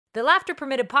The Laughter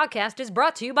Permitted podcast is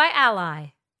brought to you by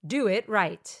Ally. Do it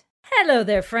right. Hello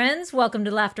there, friends. Welcome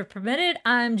to Laughter Permitted.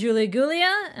 I'm Julie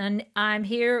Gulia, and I'm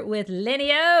here with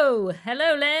Lenny O.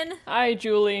 Hello, Len. Hi,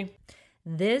 Julie.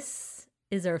 This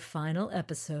is our final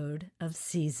episode of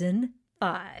Season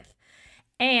 5.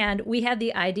 And we had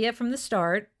the idea from the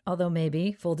start, although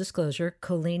maybe, full disclosure,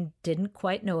 Colleen didn't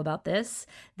quite know about this,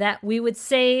 that we would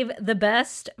save the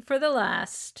best for the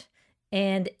last.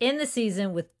 And in the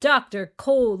season with Dr.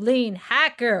 Colleen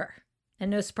Hacker. And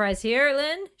no surprise here,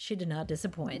 Lynn, she did not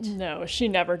disappoint. No, she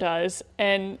never does.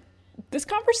 And this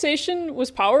conversation was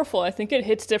powerful. I think it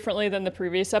hits differently than the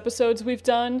previous episodes we've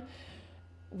done.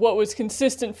 What was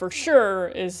consistent for sure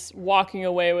is walking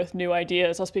away with new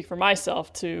ideas, I'll speak for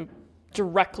myself, to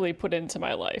directly put into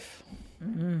my life.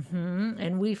 Mm-hmm.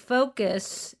 And we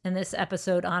focus in this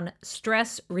episode on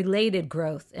stress-related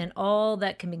growth and all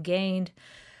that can be gained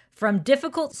from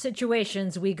difficult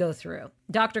situations we go through.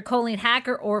 Dr. Colleen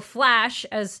Hacker, or Flash,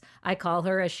 as I call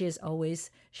her, as she is always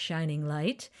shining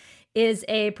light, is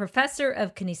a professor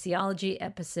of kinesiology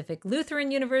at Pacific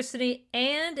Lutheran University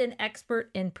and an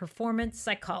expert in performance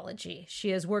psychology. She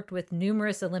has worked with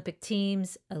numerous Olympic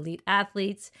teams, elite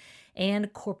athletes,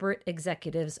 and corporate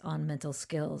executives on mental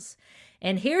skills.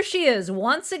 And here she is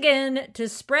once again to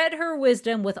spread her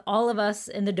wisdom with all of us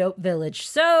in the Dope Village.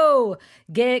 So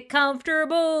get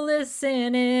comfortable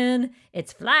listening.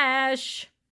 It's Flash.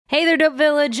 Hey there, Dope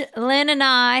Village. Lynn and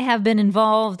I have been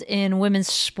involved in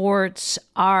women's sports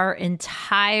our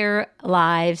entire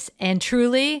lives. And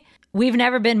truly, we've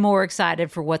never been more excited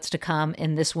for what's to come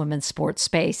in this women's sports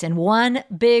space. And one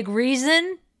big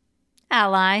reason,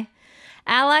 Ally.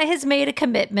 Ally has made a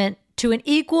commitment to an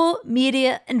equal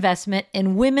media investment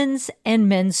in women's and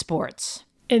men's sports.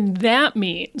 And that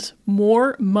means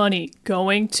more money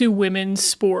going to women's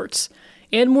sports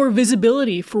and more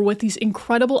visibility for what these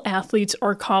incredible athletes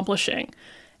are accomplishing.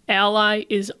 Ally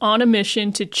is on a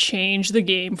mission to change the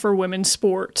game for women's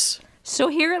sports. So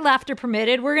here at Laughter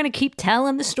Permitted, we're going to keep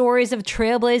telling the stories of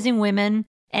trailblazing women.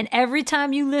 And every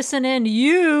time you listen in,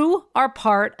 you are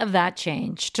part of that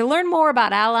change. To learn more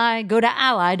about Ally, go to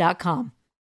ally.com.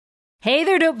 Hey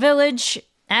there, Dope Village.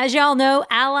 As y'all know,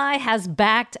 Ally has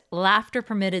backed Laughter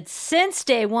Permitted since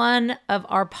day one of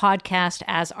our podcast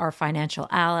as our financial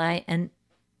ally. And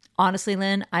honestly,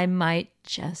 Lynn, I might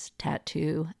just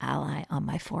tattoo Ally on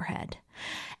my forehead.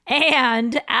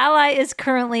 And Ally is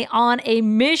currently on a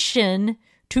mission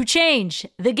to change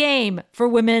the game for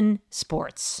women's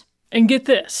sports. And get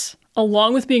this,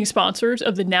 along with being sponsors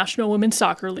of the National Women's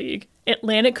Soccer League,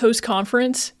 Atlantic Coast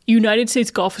Conference, United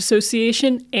States Golf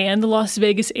Association, and the Las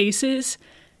Vegas Aces,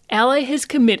 Ally has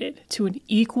committed to an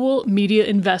equal media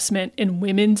investment in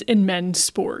women's and men's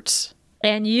sports.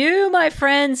 And you, my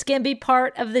friends, can be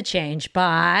part of the change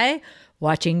by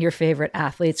watching your favorite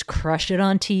athletes crush it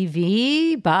on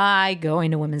TV, by going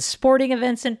to women's sporting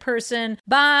events in person,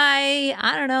 by,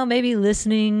 I don't know, maybe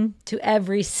listening to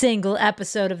every single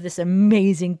episode of this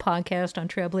amazing podcast on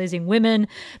trailblazing women.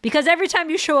 Because every time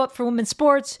you show up for women's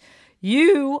sports,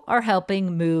 you are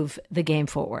helping move the game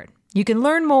forward. You can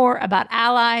learn more about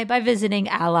Ally by visiting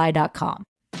ally.com.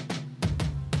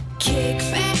 Kick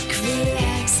back,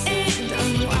 relax, and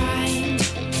unwind.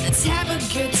 Let's have a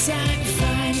good time.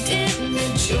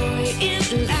 Joy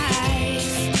in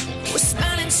life. We're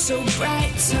smiling so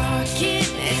bright, talking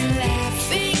and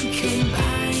laughing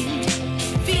combined.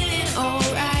 Feeling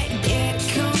alright, get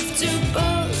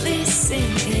comfortable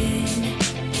listening.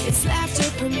 It's Laughter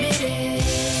Permitted.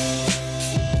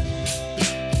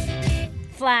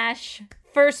 Flash,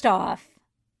 first off,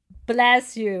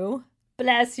 bless you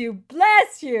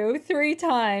 3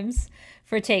 times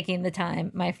for taking the time,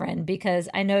 my friend, because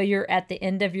I know you're at the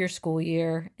end of your school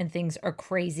year and things are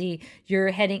crazy. You're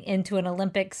heading into an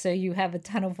Olympics, so you have a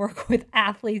ton of work with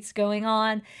athletes going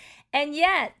on. And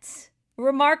yet,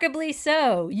 remarkably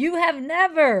so, you have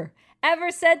never,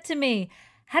 ever said to me,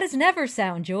 how does never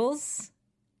sound, Jules?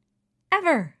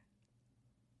 Ever.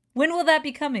 When will that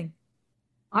be coming?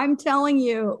 I'm telling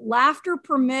you, Laughter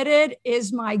Permitted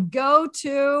is my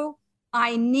go-to.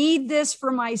 I need this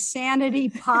for my sanity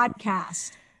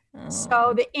podcast. Oh.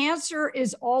 So the answer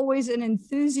is always an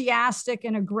enthusiastic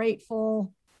and a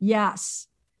grateful yes.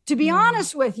 To be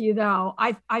honest with you, though,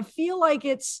 I feel like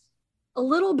it's a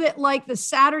little bit like the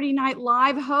Saturday Night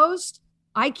Live host.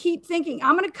 I keep thinking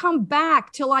I'm going to come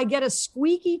back till I get a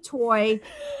squeaky toy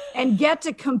and get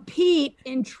to compete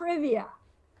in trivia.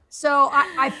 So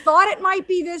I thought it might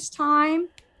be this time,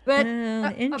 but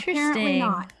apparently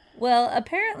not. Well,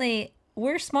 apparently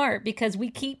we're smart because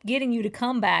we keep getting you to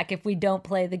come back if we don't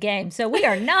play the game. So we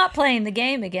are not playing the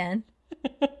game again.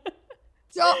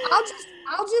 So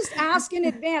I'll just ask in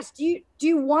advance. Do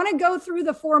you want to go through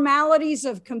the formalities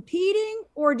of competing,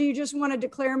 or do you just want to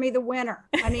declare me the winner?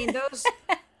 I mean, those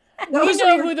We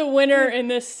know who the winner in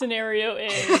this scenario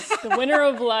is. The winner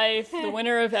of life, the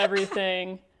winner of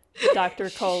everything, Dr.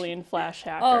 Colleen Flash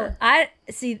Hacker. Oh, I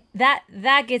see that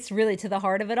gets really to the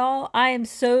heart of it all. I am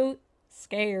so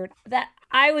scared that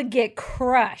I would get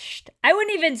crushed. I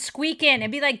wouldn't even squeak in.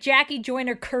 It'd be like Jackie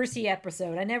Joyner Kersey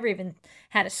episode. I never even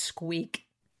had a squeak.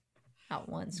 Not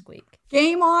one squeak.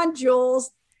 Game on,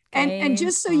 Jules. And Game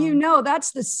just so on. you know,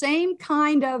 that's the same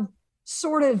kind of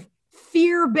sort of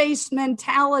fear-based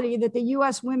mentality that the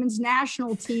U.S. women's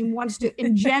national team wants to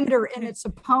engender in its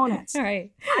opponents. All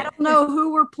right. I don't know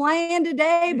who we're playing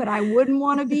today, but I wouldn't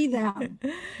want to be them.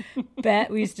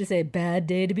 We used to say, bad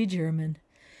day to be German.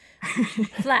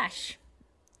 Flash,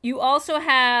 you also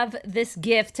have this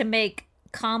gift to make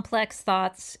complex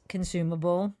thoughts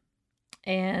consumable.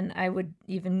 And I would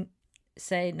even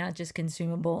say not just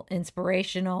consumable,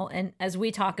 inspirational. And as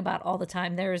we talk about all the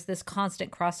time, there is this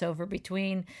constant crossover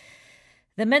between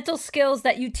the mental skills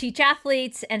that you teach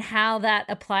athletes and how that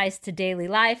applies to daily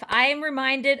life. I am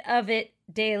reminded of it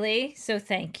daily, so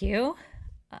thank you.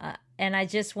 And I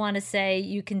just want to say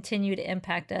you continue to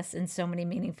impact us in so many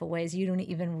meaningful ways you don't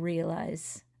even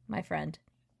realize, my friend.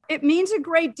 It means a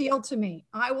great deal to me.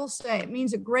 I will say it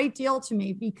means a great deal to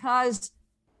me because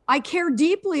I care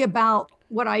deeply about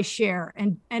what I share.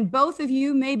 And both of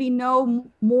you maybe know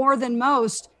more than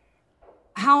most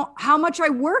how much I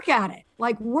work at it,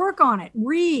 like work on it,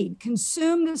 read,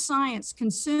 consume the science,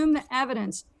 consume the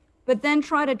evidence, but then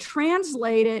try to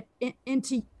translate it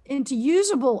into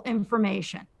usable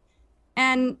information.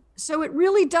 And so it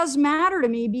really does matter to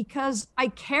me because I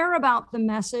care about the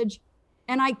message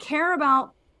and I care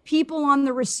about people on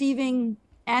the receiving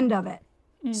end of it.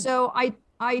 So I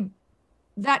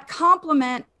that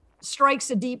compliment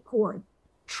strikes a deep chord,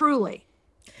 truly.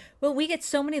 Well, we get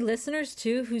so many listeners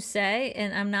too who say,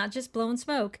 and I'm not just blowing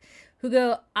smoke, who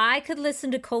go, I could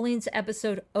listen to Colleen's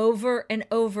episode over and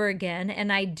over again,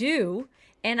 and I do,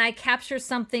 and I capture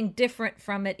something different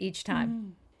from it each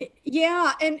time.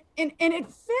 Yeah, and it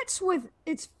fits with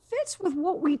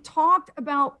what we talked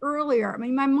about earlier. I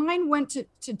mean, my mind went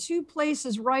to two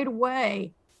places right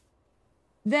away.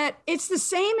 That it's the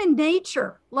same in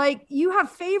nature. Like you have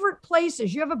favorite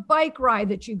places. You have a bike ride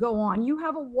that you go on. You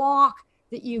have a walk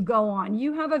that you go on.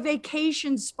 You have a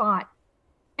vacation spot.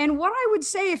 And what I would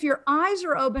say, if your eyes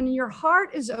are open and your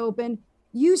heart is open,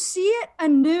 you see it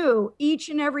anew each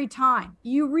and every time.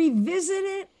 You revisit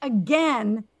it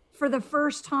again for the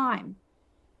first time.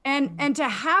 And to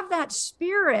have that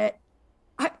spirit,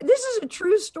 this is a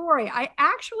true story. I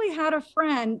actually had a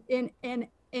friend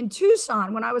in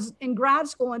Tucson when I was in grad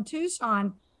school in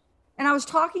Tucson, and I was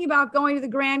talking about going to the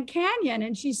Grand Canyon,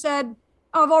 and she said,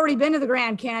 "Oh, I've already been to the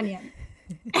Grand Canyon."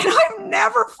 And I've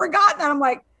never forgotten that. I'm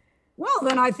like, well,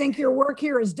 then I think your work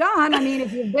here is done. I mean,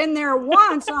 if you've been there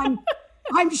once,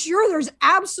 I'm sure there's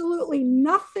absolutely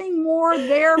nothing more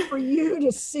there for you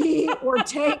to see or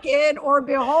take in or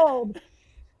behold.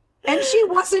 And she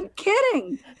wasn't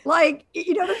kidding. Like,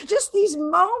 there's just these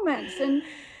moments. And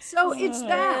so it's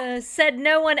that. Said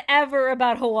no one ever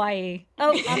about Hawaii.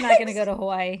 Oh, I'm not going to go to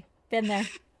Hawaii. Been there.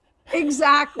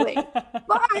 Exactly.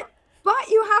 But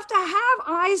you have to have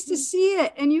eyes to see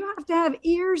it, and you have to have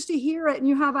ears to hear it, and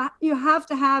you have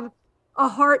to have a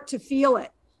heart to feel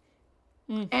it.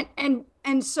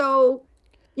 And so,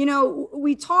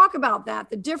 we talk about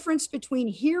that, the difference between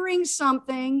hearing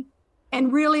something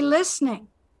and really listening.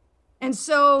 And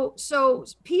so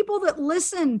people that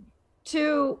listen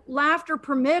to Laughter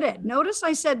Permitted, notice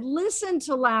I said listen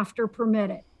to Laughter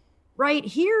Permitted, right?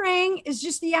 Hearing is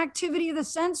just the activity of the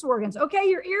sense organs. Okay,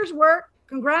 your ears work.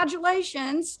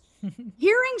 Congratulations.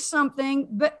 Hearing something,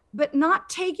 but not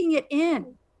taking it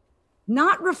in,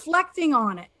 not reflecting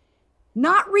on it,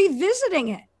 not revisiting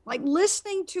it, like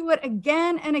listening to it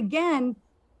again and again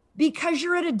because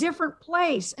you're at a different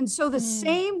place. And so the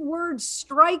same words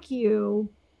strike you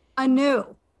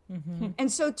anew. And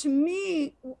so to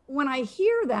me, when I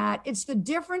hear that, it's the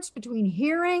difference between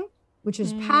hearing, which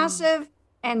is passive,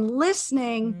 and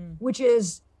listening, which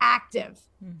is active.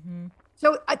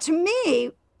 So to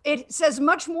me, it says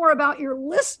much more about your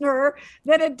listener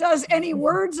than it does any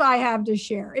words I have to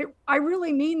share. I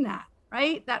really mean that,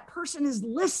 right? That person is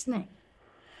listening.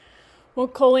 Well,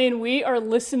 Colleen, we are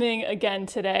listening again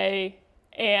today,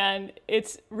 and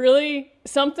it's really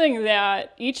something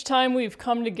that each time we've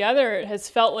come together, it has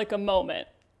felt like a moment.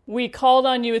 We called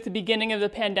on you at the beginning of the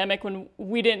pandemic when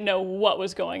we didn't know what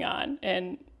was going on,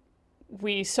 and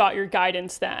we sought your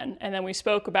guidance then. And then we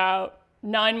spoke about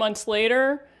 9 months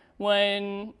later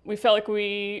when we felt like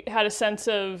we had a sense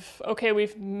of, okay,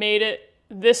 we've made it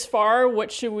this far,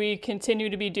 what should we continue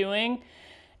to be doing?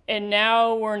 And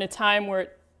now we're in a time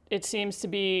where it seems to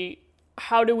be,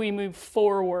 how do we move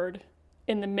forward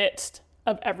in the midst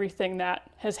of everything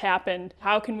that has happened?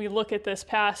 How can we look at this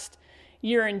past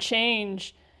year and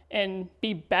change and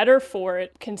be better for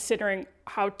it, considering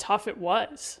how tough it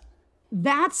was?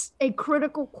 That's a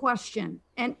critical question.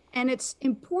 And it's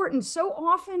important. So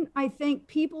often, I think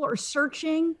people are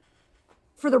searching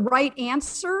for the right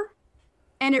answer.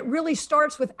 And it really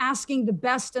starts with asking the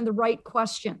best and the right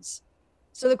questions.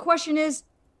 So the question is,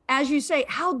 as you say,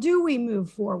 how do we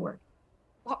move forward?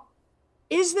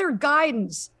 Is there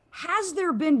guidance? Has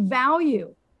there been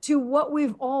value to what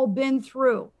we've all been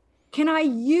through? Can I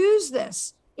use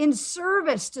this in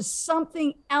service to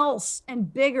something else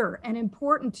and bigger and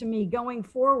important to me going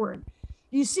forward?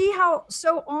 You see how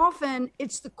so often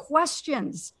it's the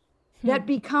questions that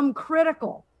become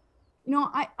critical. You know,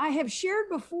 I have shared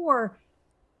before,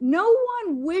 no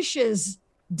one wishes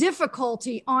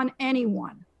difficulty on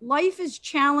anyone. Life is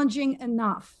challenging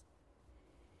enough.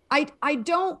 I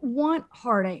don't want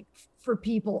heartache for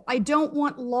people. I don't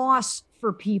want loss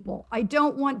for people. I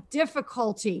don't want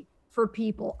difficulty for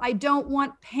people. I don't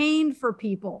want pain for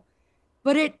people.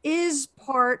 But it is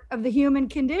part of the human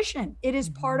condition. It is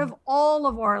part of all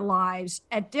of our lives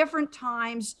at different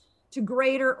times to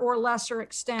greater or lesser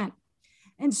extent.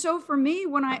 And so for me,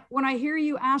 when I hear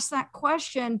you ask that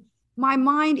question, my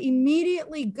mind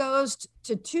immediately goes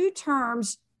to two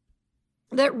terms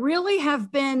that really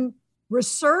have been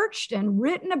researched and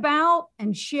written about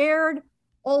and shared,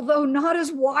 although not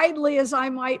as widely as I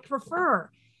might prefer.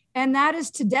 And that is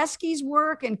Tedeschi's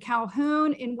work and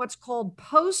Calhoun in what's called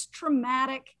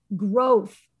post-traumatic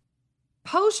growth.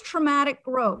 Post-traumatic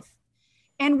growth.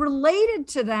 And related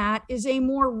to that is a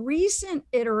more recent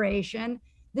iteration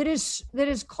that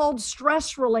is called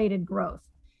stress-related growth.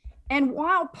 And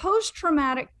while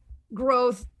post-traumatic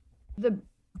growth, the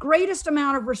greatest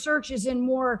amount of research is in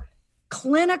more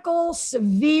clinical,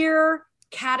 severe,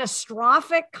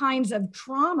 catastrophic kinds of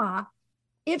trauma,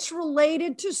 it's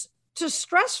related to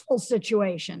stressful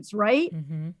situations, right?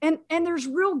 Mm-hmm. And there's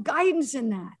real guidance in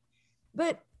that.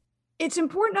 But it's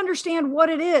important to understand what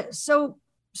it is. So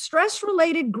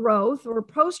stress-related growth or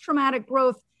post-traumatic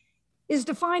growth is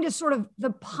defined as sort of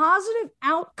the positive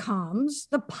outcomes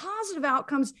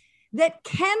that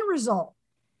can result.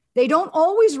 They don't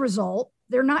always result.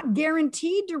 They're not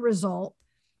guaranteed to result.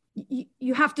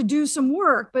 You have to do some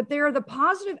work, but they are the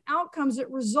positive outcomes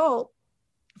that result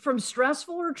from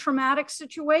stressful or traumatic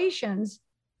situations.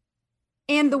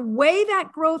 And the way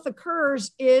that growth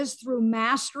occurs is through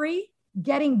mastery,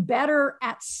 getting better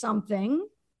at something,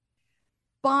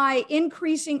 by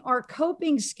increasing our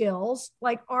coping skills,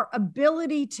 like our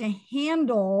ability to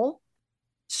handle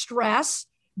stress.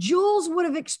 Jules would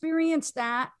have experienced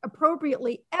that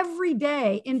appropriately every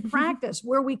day in practice,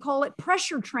 where we call it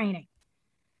pressure training.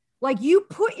 Like you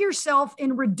put yourself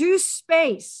in reduced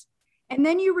space, and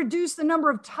then you reduce the number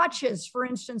of touches, for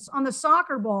instance, on the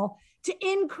soccer ball to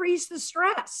increase the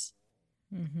stress.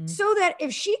 Mm-hmm. So that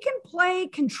if she can play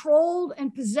controlled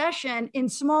and possession in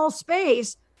small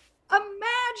space,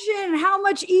 imagine how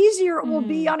much easier it will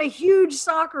be on a huge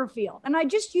soccer field. And I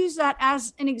just use that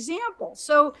as an example.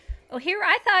 So here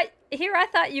I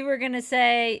thought you were going to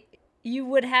say you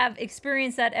would have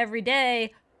experienced that every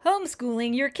day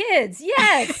homeschooling your kids.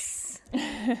 Yes.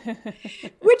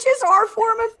 Which is our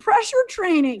form of pressure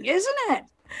training, isn't it?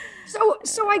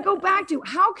 So I go back to,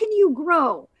 how can you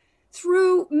grow?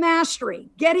 Through mastery,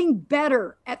 getting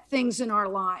better at things in our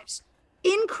lives,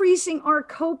 increasing our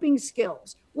coping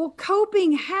skills. Well,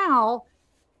 coping how?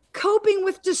 Coping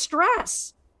with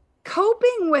distress,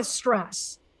 coping with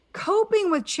stress,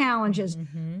 coping with challenges.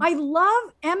 Mm-hmm. I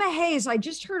love Emma Hayes. I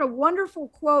just heard a wonderful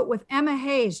quote with Emma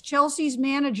Hayes, Chelsea's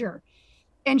manager,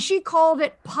 and she called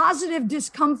it positive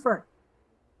discomfort.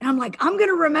 And I'm like, I'm going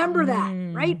to remember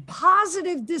that, right?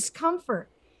 Positive discomfort.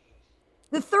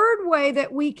 The third way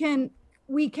that we can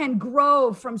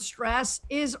grow from stress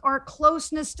is our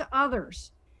closeness to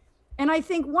others. And I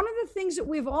think one of the things that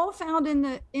we've all found in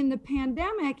the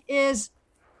pandemic is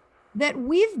that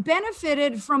we've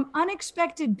benefited from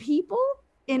unexpected people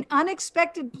in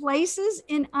unexpected places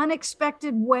in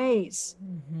unexpected ways.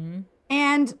 Mm-hmm.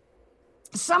 And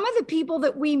some of the people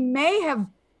that we may have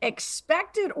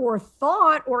expected or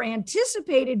thought or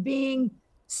anticipated being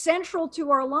central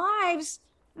to our lives,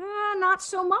 not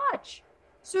so much.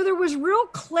 So there was real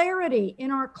clarity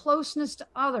in our closeness to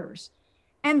others.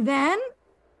 And then,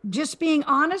 just being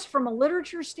honest from a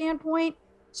literature standpoint,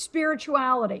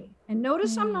 spirituality. And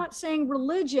notice I'm not saying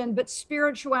religion, but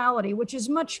spirituality, which is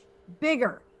much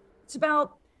bigger. It's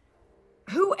about,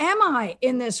 who am I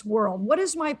in this world? What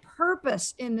is my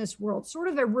purpose in this world? Sort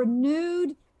of a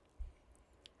renewed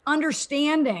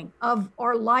understanding of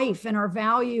our life and our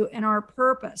value and our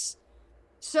purpose.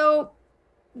 So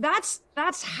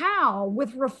that's how,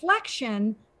 with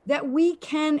reflection, that we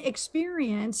can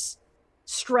experience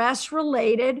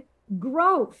stress-related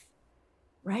growth,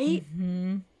 right?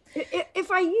 Mm-hmm.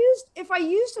 If I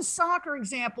used a soccer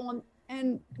example,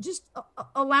 and just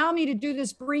allow me to do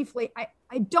this briefly,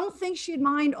 I don't think she'd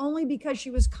mind, only because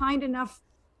she was kind enough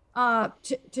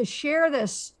to share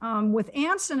this with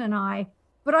Anson and I.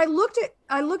 But I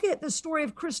look at the story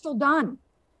of Crystal Dunn,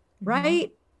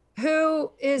 right? Mm-hmm.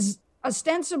 Who is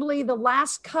ostensibly the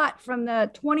last cut from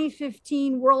the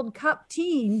 2015 World Cup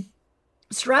team.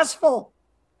 Stressful,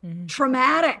 mm-hmm.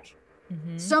 traumatic,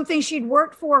 mm-hmm. something she'd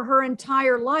worked for her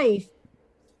entire life.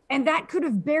 And that could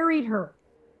have buried her,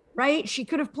 right? She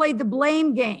could have played the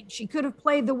blame game. She could have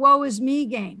played the woe is me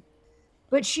game.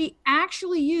 But she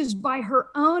actually used, by her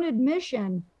own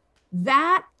admission,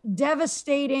 that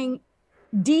devastating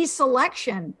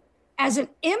deselection as an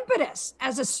impetus,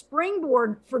 as a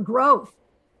springboard for growth.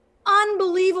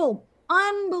 Unbelievable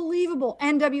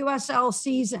NWSL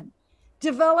season.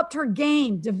 Developed her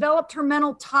game, developed her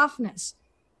mental toughness,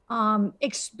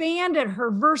 expanded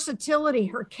her versatility,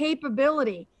 her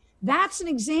capability. That's an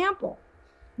example.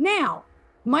 Now,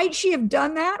 might she have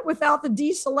done that without the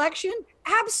deselection?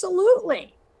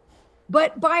 Absolutely.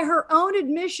 But by her own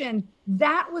admission,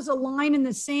 that was a line in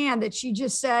the sand that she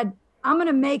just said, I'm going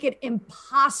to make it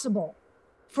impossible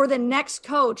for the next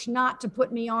coach not to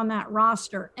put me on that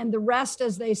roster. And the rest,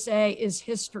 as they say, is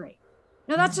history.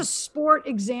 Now, that's a sport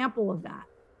example of that.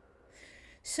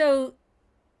 So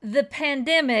the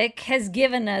pandemic has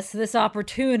given us this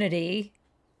opportunity,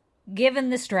 given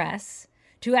the stress,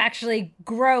 to actually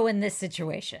grow in this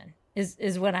situation,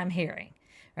 is what I'm hearing,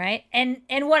 right? And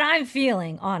what I'm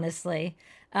feeling, honestly,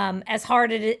 as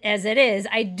hard as it is,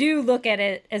 I do look at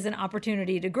it as an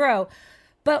opportunity to grow.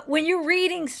 But when you're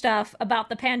reading stuff about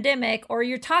the pandemic, or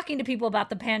you're talking to people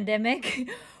about the pandemic,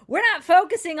 we're not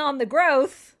focusing on the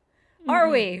growth, are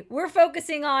we? We're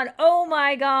focusing on, oh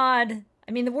my God,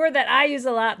 I mean, the word that I use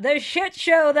a lot, the shit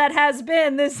show that has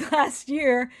been this last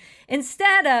year,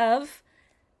 instead of,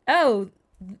 oh,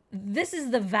 this is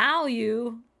the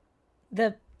value,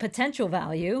 the potential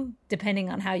value, depending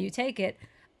on how you take it,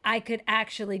 I could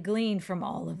actually glean from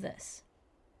all of this.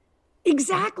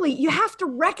 Exactly. You have to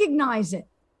recognize it.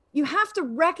 You have to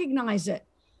recognize it.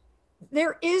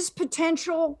 There is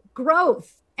potential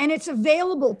growth, and it's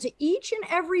available to each and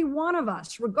every one of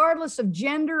us, regardless of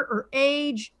gender or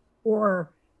age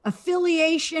or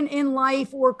affiliation in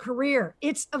life or career.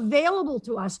 It's available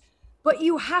to us, but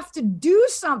you have to do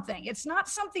something. It's not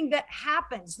something that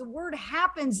happens. The word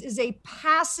happens is a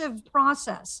passive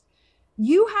process.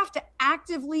 You have to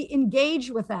actively engage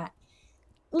with that.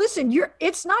 Listen,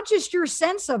 it's not just your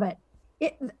sense of it.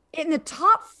 In the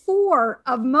top 4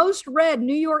 of most read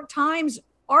New York Times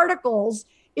articles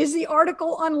is the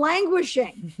article on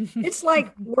languishing. It's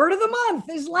like, word of the month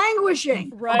is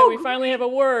languishing. Right, we finally have a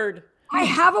word. I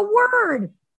have a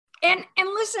word. And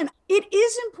listen, it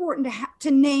is important to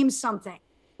name something,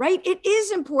 right? It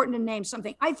is important to name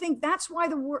something. I think that's why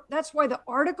the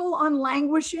article on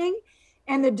languishing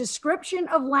and the description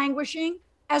of languishing,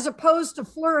 as opposed to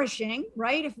flourishing,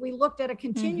 right? If we looked at a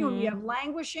continuum, you have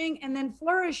languishing and then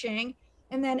flourishing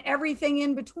and then everything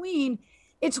in between.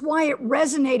 It's why it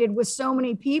resonated with so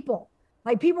many people.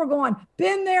 Like, people are going,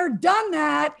 been there, done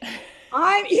that.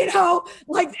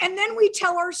 And then we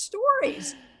tell our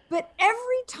stories. But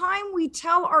every time we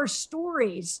tell our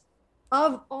stories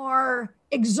of our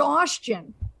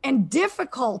exhaustion and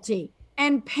difficulty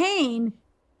and pain,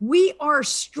 we are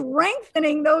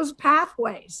strengthening those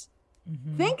pathways.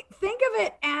 Mm-hmm. Think of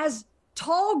it as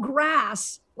tall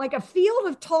grass, like a field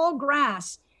of tall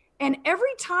grass. And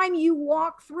every time you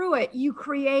walk through it,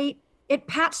 it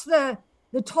pats the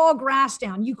tall grass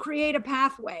down. You create a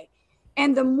pathway.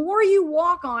 And the more you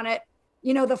walk on it,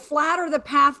 the flatter the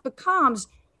path becomes.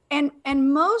 And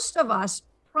most of us,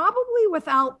 probably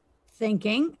without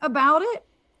thinking about it,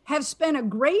 have spent a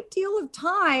great deal of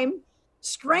time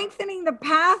strengthening the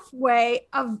pathway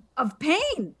of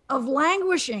pain, of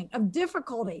languishing, of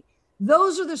difficulty.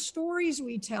 Those are the stories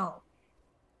we tell.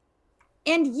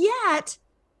 And yet,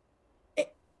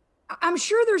 I'm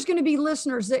sure there's going to be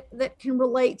listeners that can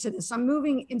relate to this. I'm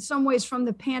moving in some ways from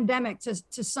the pandemic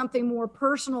to something more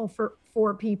personal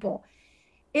for people.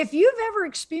 If you've ever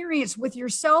experienced with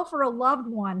yourself or a loved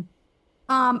one,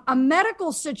 a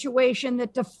medical situation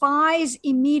that defies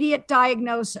immediate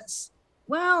diagnosis,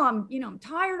 well, I'm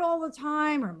tired all the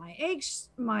time, or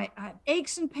I have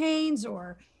aches and pains,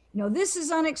 or, this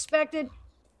is unexpected.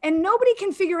 And nobody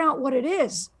can figure out what it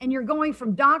is. And you're going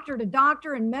from doctor to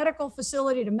doctor and medical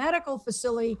facility to medical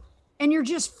facility, and you're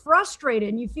just frustrated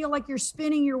and you feel like you're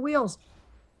spinning your wheels.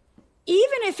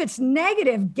 Even if it's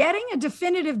negative, getting a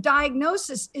definitive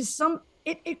diagnosis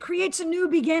it creates a new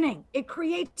beginning. It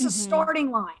creates a starting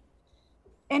line.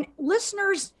 And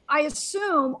listeners, I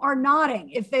assume, are nodding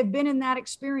if they've been in that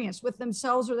experience with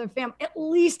themselves or their family. At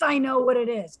least I know what it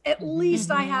is. At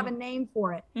least I have a name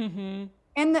for it.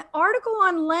 And the article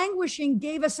on languishing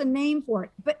gave us a name for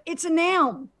it, but it's a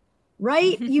noun,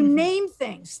 right? You name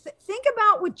things. Think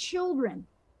about with children.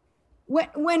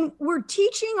 When we're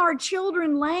teaching our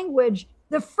children language,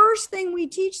 the first thing we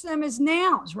teach them is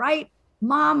nouns, right?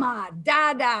 Mama,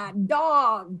 dada,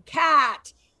 dog,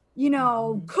 cat,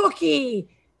 cookie.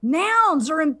 Nouns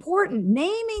are important.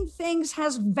 Naming things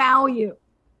has value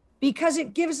because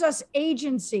it gives us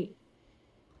agency.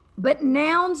 But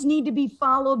nouns need to be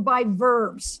followed by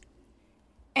verbs.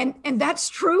 And that's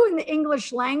true in the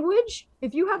English language.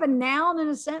 If you have a noun in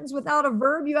a sentence without a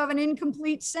verb, you have an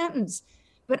incomplete sentence.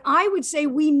 But I would say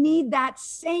we need that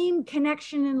same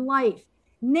connection in life.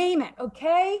 Name it,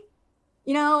 okay?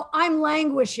 I'm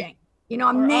languishing.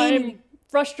 I'm naming. I'm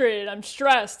frustrated, I'm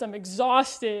stressed, I'm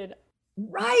exhausted.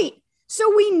 Right.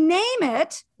 So we name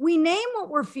it. We name what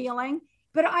we're feeling.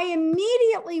 But I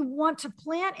immediately want to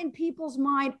plant in people's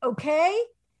mind, okay,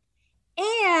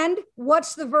 and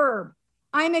what's the verb?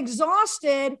 I'm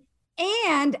exhausted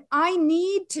and I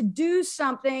need to do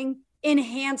something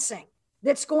enhancing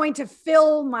that's going to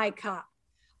fill my cup.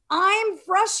 I'm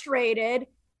frustrated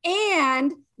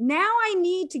and now I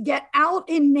need to get out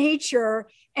in nature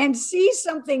and see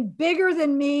something bigger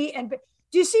than me. And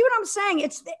do you see what I'm saying?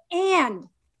 It's the and.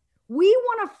 We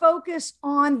want to focus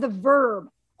on the verb.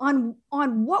 On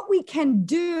what we can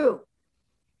do.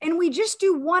 And we just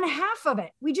do one half of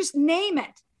it. We just name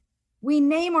it. We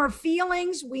name our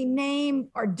feelings. We name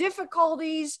our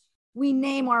difficulties. We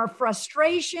name our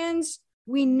frustrations.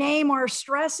 We name our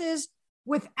stresses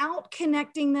without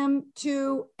connecting them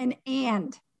to an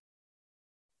and.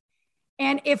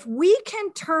 And if we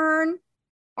can turn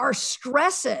our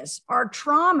stresses, our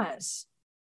traumas,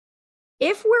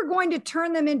 if we're going to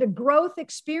turn them into growth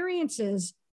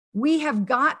experiences, we have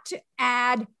got to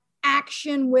add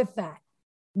action with that.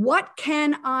 What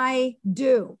can I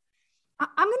do?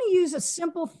 I'm going to use a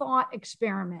simple thought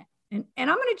experiment. And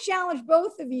I'm going to challenge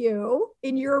both of you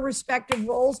in your respective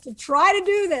roles to try to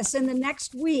do this in the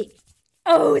next week.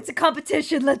 Oh, it's a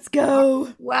competition. Let's go.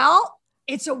 Well,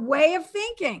 it's a way of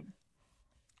thinking.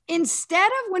 Instead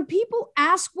of when people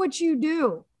ask what you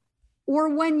do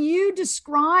or when you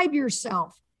describe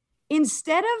yourself,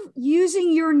 instead of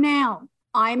using your noun,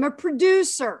 I'm a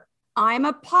producer, I'm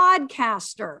a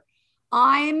podcaster,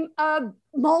 I'm a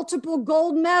multiple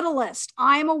gold medalist,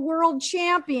 I'm a world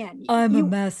champion. I'm a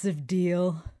massive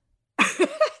deal.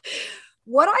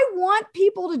 What I want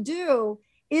people to do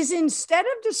is instead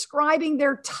of describing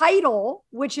their title,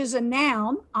 which is a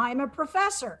noun, I'm a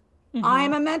professor,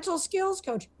 I'm a mental skills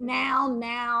coach, noun,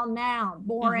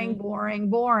 boring, boring,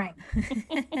 boring.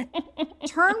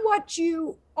 Turn what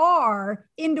you are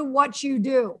into what you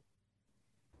do.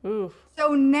 Oof.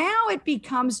 So now it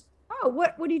becomes,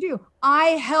 what do you do? I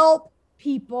help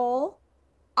people.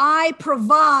 I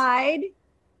provide.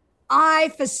 I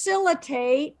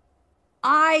facilitate.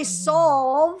 I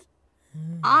solve.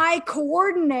 I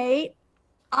coordinate.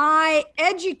 I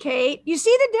educate. You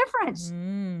see the difference?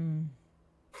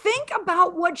 Think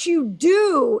about what you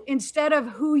do instead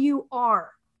of who you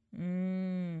are.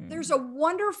 There's a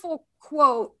wonderful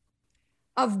quote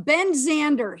of Ben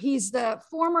Zander. He's the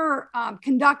former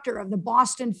conductor of the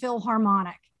Boston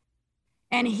Philharmonic.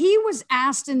 And he was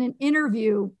asked in an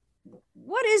interview,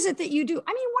 what is it that you do?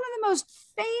 I mean, one of the most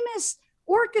famous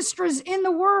orchestras in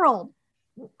the world.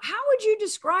 How would you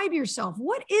describe yourself?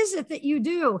 What is it that you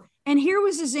do? And here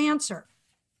was his answer.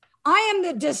 I am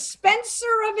the dispenser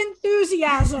of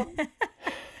enthusiasm.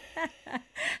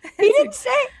 He didn't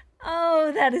say,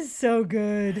 oh, that is so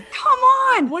good. Come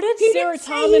on. What did Sarah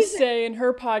Thomas say in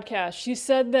her podcast? She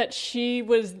said that she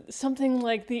was something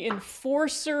like the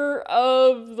enforcer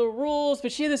of the rules,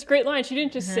 but she had this great line. She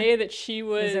didn't just say that she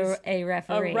was a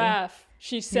referee. A ref.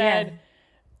 She said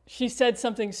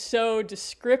something so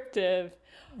descriptive.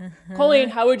 Colleen,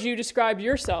 how would you describe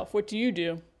yourself? What do you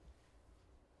do?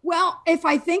 Well, if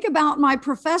I think about my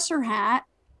professor hat,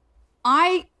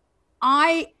 I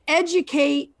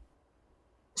educate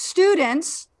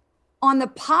students on the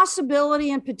possibility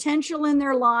and potential in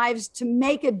their lives to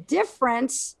make a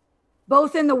difference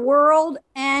both in the world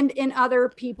and in other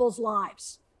people's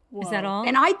lives. Is that all?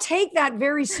 And I take that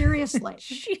very seriously.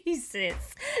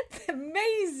 Jesus,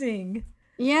 amazing.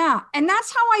 Yeah. And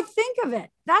that's how I think of it.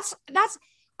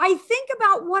 I think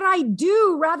about what I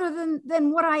do rather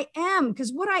than what I am,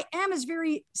 because what I am is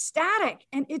very static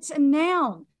and it's a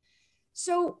noun.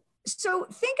 So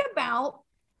think about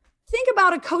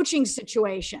a coaching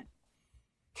situation.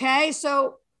 Okay.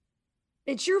 So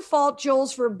it's your fault,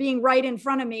 Jules, for being right in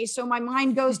front of me. So my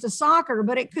mind goes to soccer,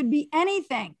 but it could be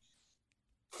anything.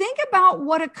 Think about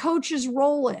what a coach's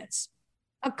role is.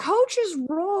 A coach's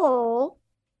role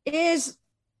is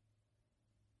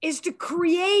to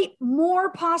create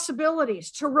more possibilities,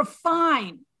 to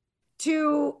refine,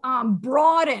 to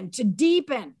broaden, to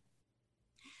deepen.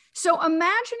 So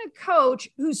imagine a coach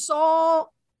who saw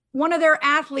one of their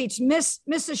athletes miss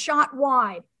a shot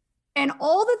wide, and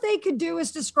all that they could do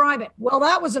is describe it. Well,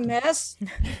 that was a miss.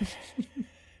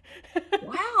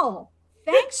 Wow.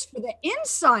 Thanks for the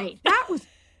insight. That was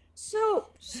so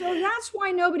that's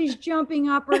why nobody's jumping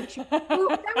up or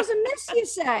that was a miss, you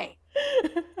say.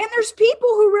 And there's people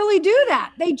who really do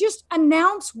that. They just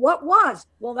announce what was.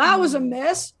 Well, that was a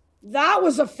miss. That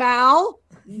was a foul.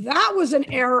 That was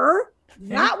an error.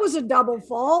 That was a double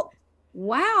fault.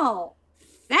 Wow.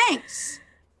 Thanks,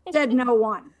 said no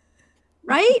one.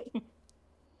 Right?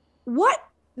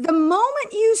 The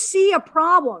moment you see a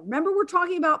problem, remember we're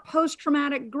talking about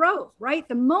post-traumatic growth, right?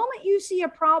 The moment you see a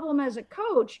problem as a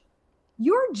coach,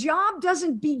 your job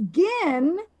doesn't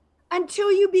begin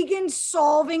until you begin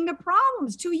solving the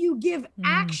problems, till you give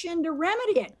action to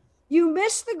remedy it. You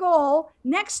miss the goal.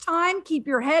 Next time, keep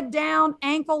your head down,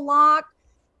 ankle locked,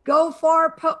 go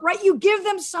far, right? You give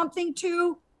them something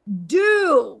to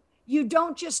do. You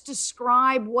don't just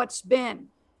describe what's been.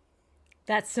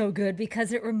 That's so good,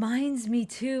 because it reminds me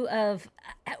too of,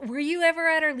 were you ever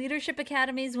at our leadership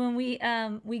academies when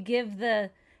we give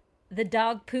the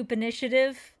dog poop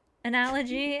initiative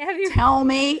analogy? Have you Tell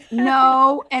me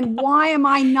no, and why am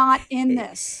I not in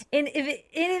this? And if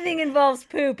anything involves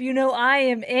poop, I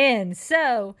am in.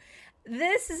 So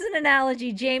this is an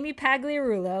analogy. Jamie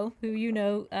Pagliarulo,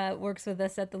 who works with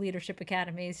us at the Leadership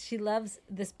Academies, she loves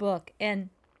this book, and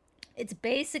it's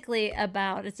basically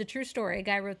it's a true story. A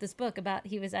guy wrote this book about,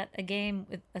 he was at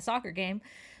a soccer game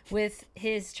with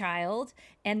his child,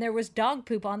 and there was dog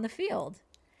poop on the field.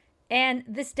 And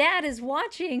this dad is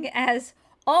watching as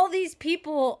all these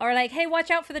people are like, hey,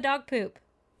 watch out for the dog poop.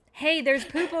 Hey, there's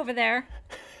poop over there.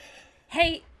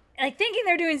 Hey, like thinking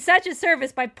they're doing such a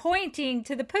service by pointing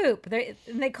to the poop.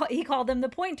 He called them the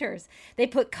pointers. They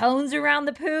put cones around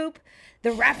the poop.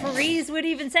 The referees would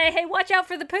even say, hey, watch out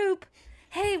for the poop.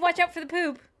 Hey, watch out for the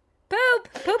poop.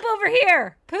 Poop over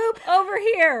here. Poop over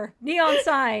here. Neon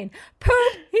sign.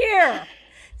 Poop here.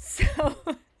 So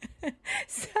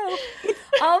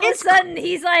all of a sudden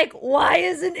he's like, why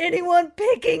isn't anyone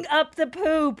picking up the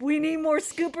poop? We need more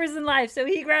scoopers in life. So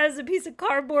he grabs a piece of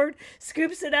cardboard,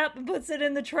 scoops it up, and puts it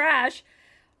in the trash.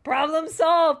 Problem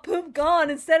solved. Poop gone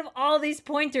instead of all these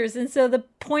pointers. And so the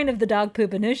point of the dog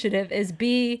poop initiative is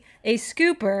be a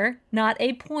scooper, not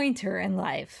a pointer in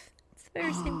life. It's the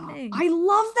very same thing. I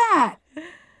love that.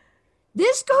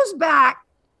 This goes back.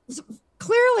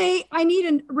 Clearly, I need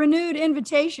a renewed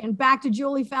invitation back to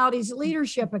Julie Foudy's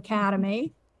Leadership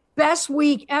Academy. Best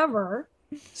week ever.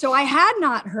 So I had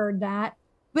not heard that,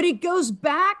 but it goes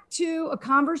back to a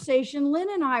conversation Lynn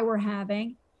and I were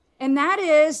having. And that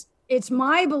is, it's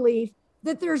my belief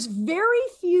that there's very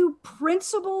few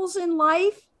principles in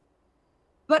life,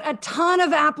 but a ton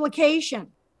of application.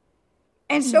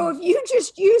 And so if you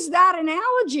just use that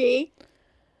analogy,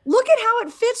 look at how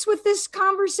it fits with this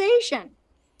conversation.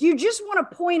 Do you just want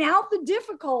to point out the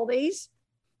difficulties,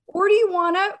 or do you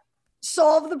want to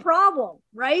solve the problem,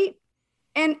 right?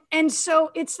 And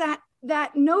so it's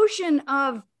that notion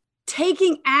of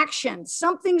taking action.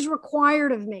 Something's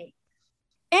required of me.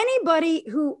 Anybody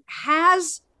who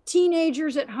has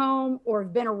teenagers at home or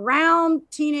have been around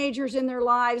teenagers in their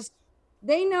lives,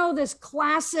 they know this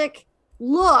classic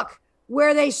look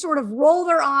where they sort of roll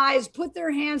their eyes, put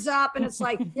their hands up, and it's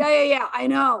like, yeah, I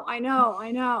know.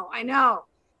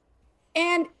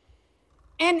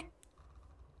 And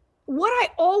what I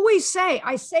always say,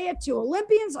 I say it to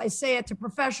Olympians, I say it to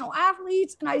professional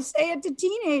athletes, and I say it to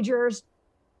teenagers.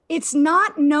 It's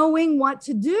not knowing what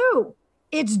to do.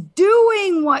 It's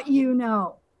doing what you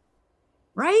know,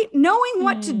 right? Knowing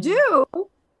what to do.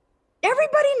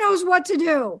 Everybody knows what to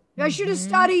do. I should have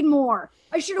studied more.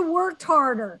 I should have worked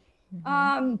harder.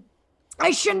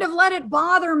 I shouldn't have let it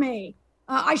bother me.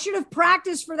 I should have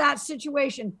practiced for that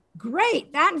situation.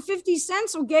 Great. That and 50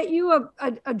 cents will get you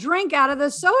a drink out of the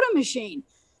soda machine.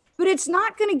 but it's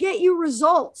not going to get you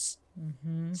results.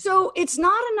 So it's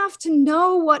not enough to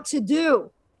know what to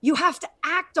do. You have to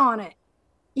act on it.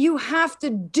 You have to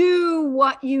do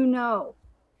what you know.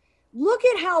 Look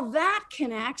at how that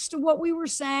connects to what we were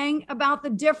saying about the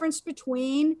difference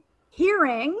between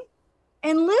hearing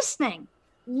and listening.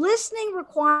 Listening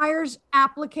requires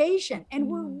application, and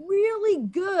we're really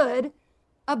good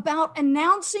about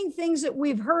announcing things that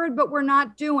we've heard, but we're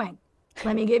not doing.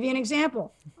 Let me give you an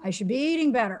example. I should be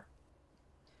eating better.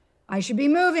 I should be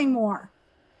moving more.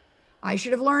 I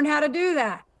should have learned how to do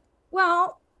that.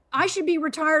 Well, I should be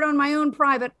retired on my own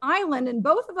private island, and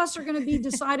both of us are going to be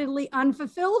decidedly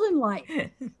unfulfilled in life.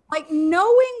 Like,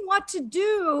 knowing what to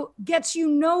do gets you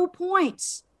no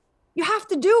points. You have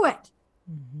to do it.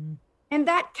 And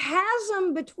that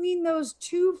chasm between those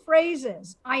two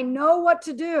phrases, I know what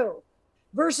to do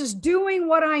versus doing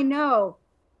what I know,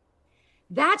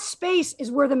 that space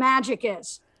is where the magic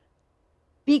is.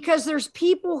 Because there's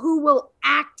people who will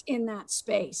act in that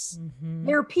space.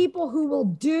 There are people who will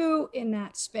do in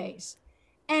that space.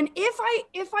 And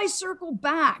if I circle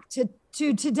back to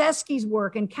Tedeschi's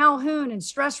work and Calhoun and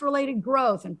stress-related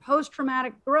growth and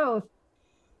post-traumatic growth,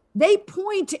 they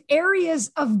point to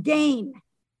areas of gain,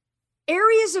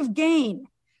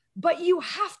 but you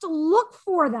have to look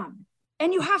for them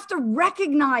and you have to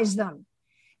recognize them.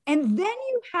 And then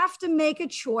you have to make a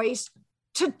choice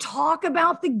to talk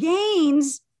about the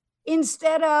gains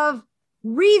instead of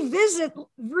revisiting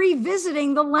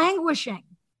the languishing.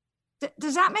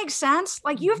 Does that make sense?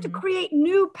 Like, you have to create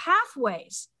new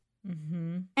pathways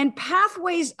and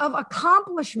pathways of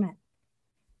accomplishment,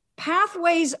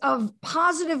 pathways of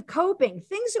positive coping,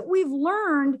 things that we've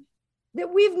learned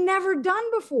that we've never done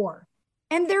before.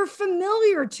 And they're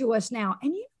familiar to us now.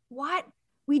 And you know what?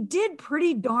 We did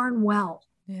pretty darn well.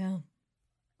 Yeah.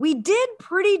 We did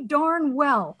pretty darn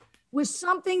well with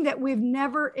something that we've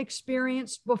never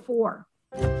experienced before.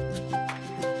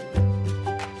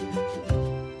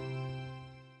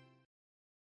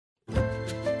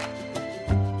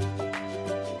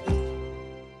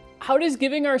 How does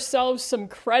giving ourselves some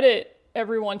credit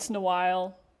every once in a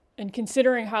while and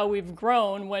considering how we've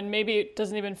grown when maybe it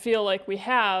doesn't even feel like we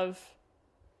have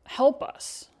help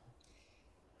us?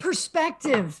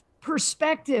 Perspective.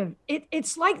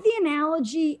 It's like the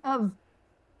analogy of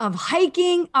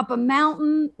hiking up a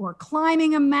mountain or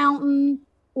climbing a mountain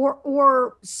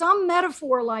or some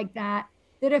metaphor like that,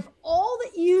 that if all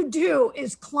that you do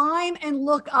is climb and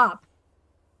look up,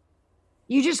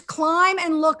 you just climb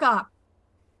and look up,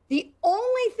 the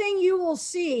only thing you will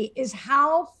see is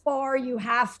how far you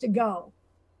have to go.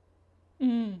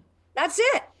 That's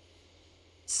it.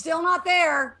 Still not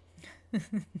there.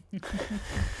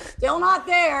 Still not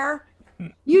there.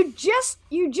 You just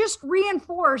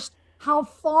reinforced how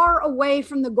far away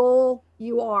from the goal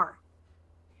you are.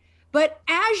 But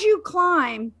as you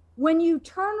climb, when you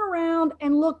turn around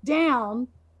and look down,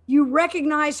 you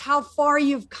recognize how far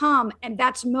you've come, and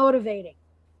that's motivating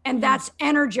and that's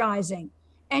energizing.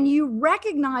 And you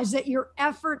recognize that your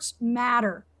efforts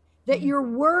matter, that your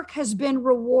work has been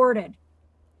rewarded.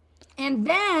 And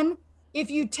then if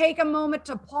you take a moment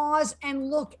to pause and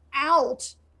look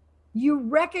out, you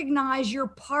recognize you're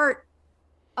part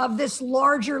of this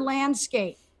larger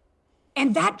landscape.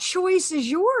 And that choice is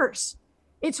yours.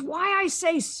 It's why I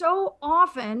say so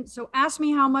often, so ask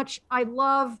me how much I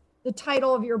love the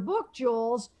title of your book,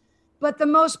 Jules, but the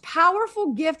most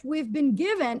powerful gift we've been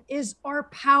given is our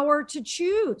power to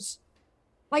choose.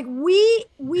 Like, we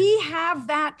have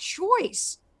that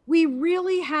choice. We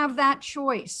really have that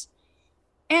choice.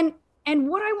 And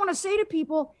what I want to say to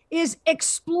people is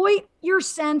exploit your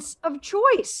sense of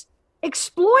choice.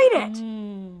 Exploit it.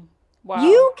 Wow.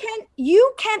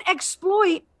 You can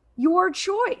exploit your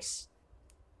choice.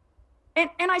 And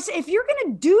I say, if you're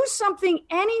going to do something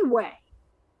anyway,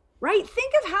 right?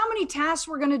 Think of how many tasks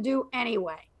we're going to do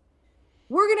anyway.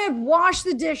 We're going to wash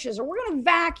the dishes, or we're going to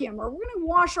vacuum, or we're going to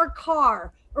wash our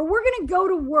car, or we're going to go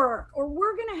to work, or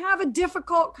we're going to have a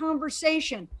difficult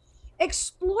conversation.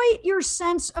 Exploit your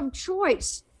sense of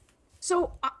choice.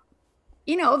 So,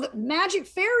 the magic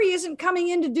fairy isn't coming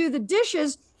in to do the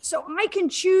dishes, so I can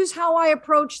choose how I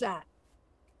approach that.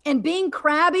 And being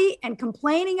crabby and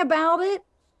complaining about it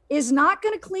is not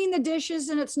going to clean the dishes,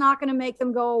 and it's not going to make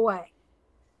them go away.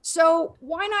 So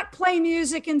why not play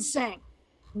music and sing?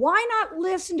 Why not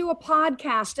listen to a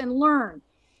podcast and learn?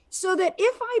 So that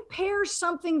if I pair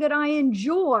something that I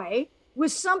enjoy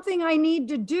with something I need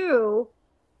to do,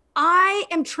 I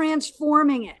am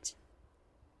transforming it.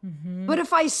 But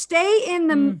if I stay in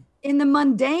the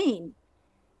mundane,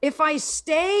 if I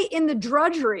stay in the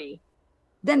drudgery,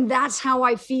 then that's how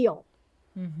I feel.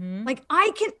 Like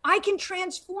I can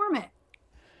transform it.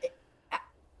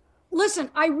 Listen,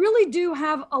 I really do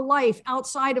have a life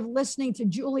outside of listening to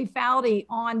Julie Foudy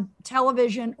on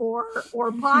television or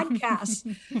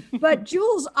podcasts. But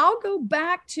Jules, I'll go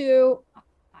back to,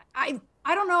 I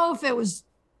don't know if it was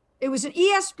an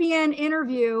ESPN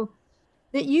interview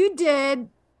that you did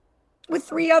with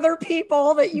 3 other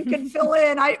people that you can fill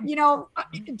in.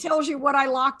 It tells you what I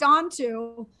locked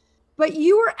onto, but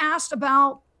you were asked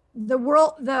about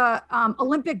the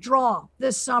Olympic draw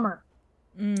this summer.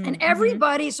 And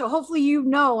everybody, so hopefully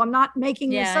I'm not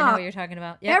making this up. Yeah, I know what you're talking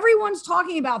about. Yep. Everyone's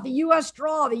talking about the U.S.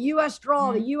 draw, the U.S.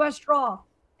 draw, the U.S. draw.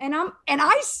 And I'm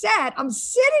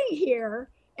sitting here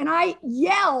and I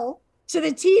yell to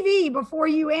the TV before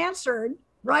you answered,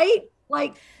 right?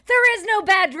 Like, there is no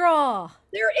bad draw.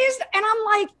 There is. And I'm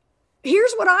like,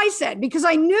 here's what I said, because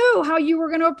I knew how you were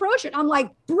going to approach it. I'm like,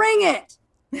 bring it.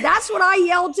 That's what I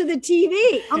yelled to the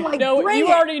TV. I'm like, no, bring you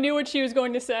it. already knew what she was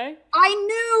going to say.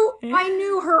 I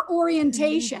knew her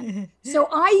orientation. So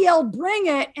I yelled, bring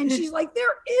it. And she's like,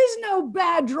 there is no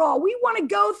bad draw. We want to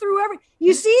go through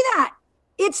you see that?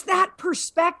 It's that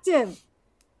perspective.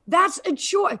 That's a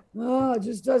choice. Oh, it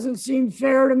just doesn't seem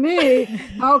fair to me.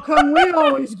 How come we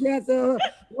always get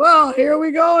well, here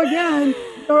we go again.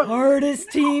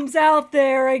 Hardest teams out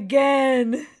there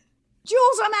again.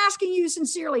 Jules, I'm asking you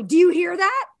sincerely. Do you hear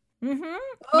that? Mm-hmm.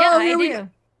 Oh, yeah, I do.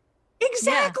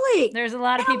 Exactly. Yeah. There's a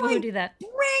lot of people who do that.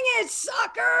 Bring it,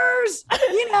 suckers.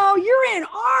 You're in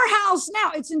our house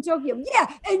now. It's in Tokyo. Yeah.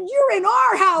 And you're in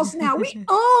our house now. We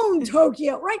own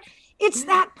Tokyo, right? It's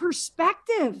that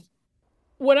perspective.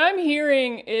 What I'm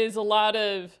hearing is a lot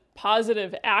of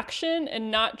positive action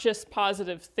and not just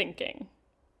positive thinking.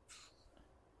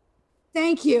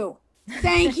 Thank you.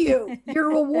 Your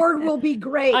reward will be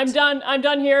great. I'm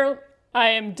done here. I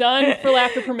am done for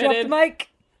laughter permitted. Drop the mic.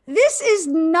 This is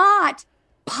not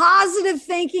positive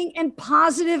thinking and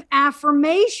positive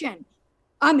affirmation.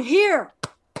 I'm here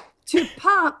to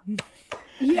pump.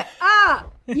 Not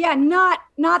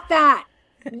that.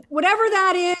 Whatever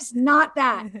that is, not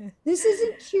that. This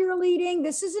isn't cheerleading.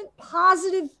 This isn't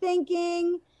positive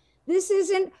thinking. This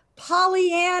isn't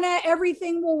Pollyanna,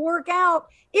 everything will work out.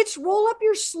 It's roll up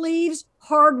your sleeves,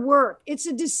 hard work. It's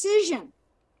a decision,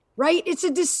 right? It's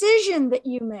a decision that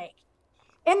you make.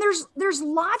 And there's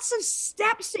lots of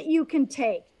steps that you can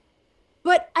take,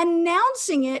 but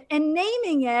announcing it and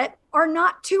naming it are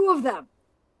not 2 of them,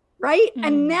 right?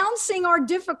 Announcing our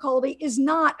difficulty is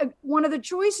not one of the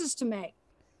choices to make.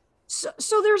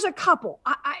 So there's a couple.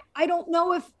 I don't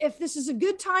know if this is a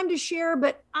good time to share,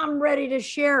 but I'm ready to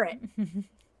share it.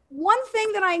 One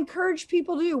thing that I encourage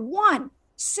people to do, 1,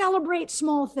 celebrate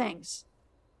small things.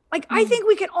 Like, I think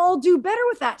we can all do better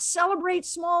with that. Celebrate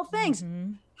small things.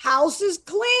 House is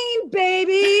clean,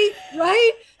 baby,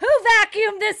 right? Who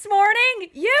vacuumed this morning?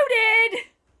 You did.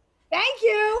 Thank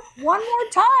you. One more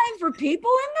time for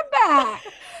people in the back.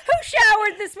 Who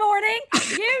showered this morning?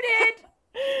 You did.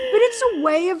 But it's a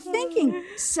way of thinking.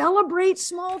 Celebrate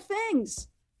small things.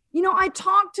 I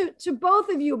talked to both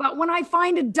of you about when I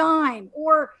find a dime,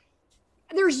 or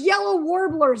there's yellow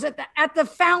warblers at the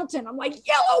fountain. I'm like,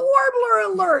 yellow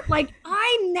warbler alert. Like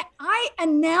I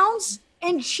announce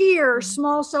and cheer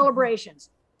small celebrations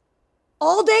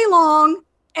all day long,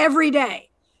 every day.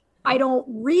 I don't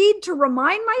read to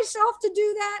remind myself to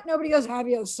do that. Nobody goes, have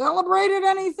you celebrated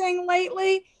anything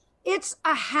lately? It's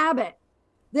a habit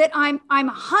that I'm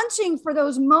hunting for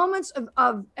those moments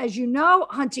of, as you know,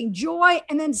 hunting joy,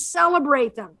 and then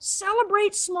celebrate them.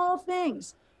 Celebrate small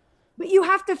things. But you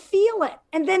have to feel it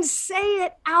and then say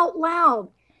it out loud,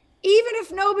 even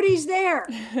if nobody's there.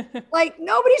 Like,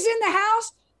 nobody's in the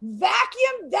house,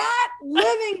 vacuum that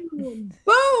living room,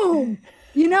 boom,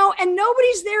 and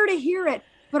nobody's there to hear it.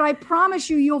 But I promise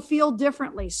you'll feel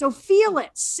differently. So feel it,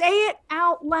 say it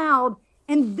out loud,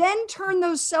 and then turn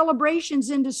those celebrations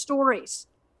into stories.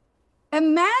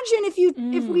 Imagine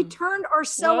if we turned our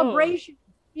celebration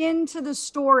into the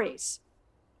stories.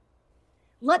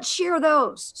 Let's share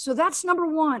those. So that's number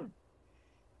 1.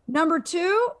 Number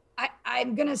 2,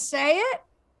 I'm going to say it,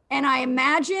 and I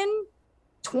imagine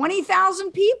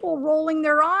 20,000 people rolling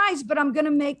their eyes, but I'm going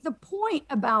to make the point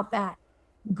about that.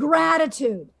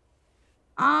 Gratitude.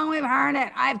 Oh, we've heard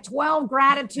it. I have 12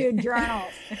 gratitude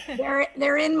journals.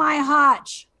 They're in my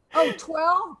hutch. Oh,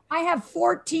 12? I have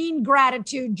 14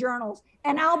 gratitude journals,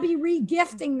 and I'll be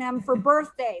re-gifting them for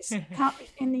birthdays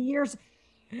in the years.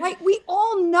 Like, we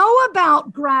all know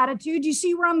about gratitude. You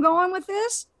see where I'm going with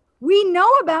this? We know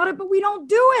about it, but we don't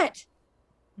do it.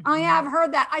 Oh yeah, I've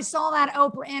heard that. I saw that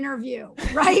Oprah interview,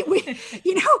 right? We name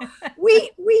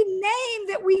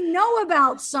that we know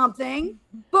about something,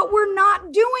 but we're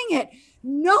not doing it.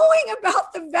 knowing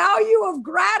about the value of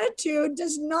gratitude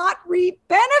does not reap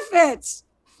benefits,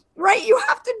 right? You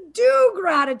have to do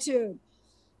gratitude.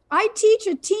 I teach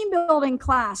a team building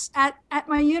class at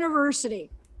my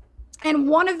university. And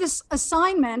one of the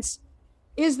assignments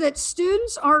is that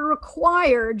students are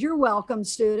required, you're welcome,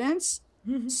 students.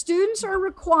 Students are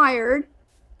required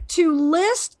to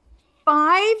list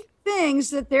 5 things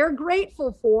that they're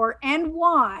grateful for and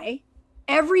why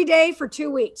every day for 2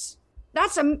 weeks.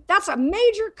 That's a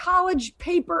major college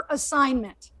paper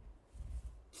assignment.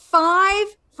 5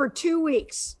 for 2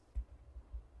 weeks.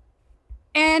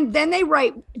 And then they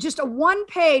write just a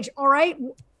 1-page, all right,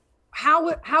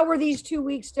 how were these 2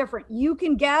 weeks different? You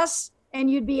can guess and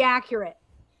you'd be accurate.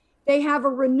 They have a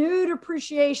renewed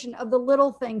appreciation of the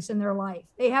little things in their life.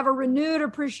 They have a renewed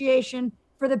appreciation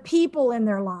for the people in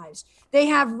their lives. They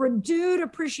have renewed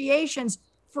appreciations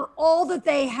for all that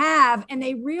they have. And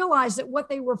they realize that what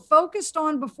they were focused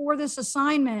on before this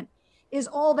assignment is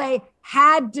all they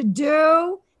had to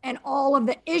do and all of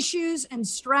the issues and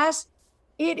stress.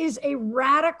 It is a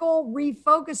radical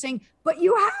refocusing, but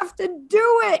you have to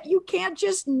do it. You can't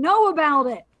just know about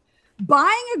it.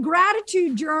 Buying a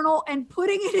gratitude journal and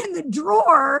putting it in the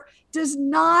drawer does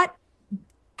not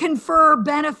confer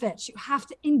benefits. You have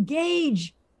to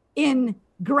engage in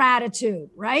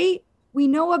gratitude, right? We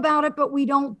know about it, but we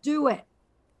don't do it.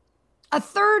 A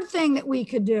third thing that we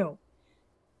could do,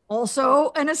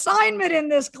 also an assignment in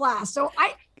this class.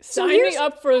 Sign me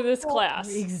up for this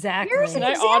class. Exactly. Can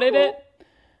I audit it?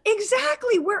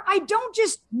 Exactly, where I don't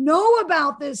just know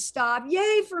about this stuff,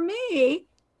 yay for me,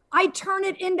 I turn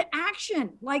it into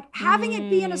action, like having it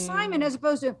be an assignment as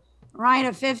opposed to write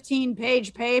a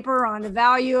 15-page paper on the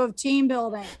value of team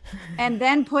building and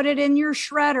then put it in your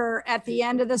shredder at the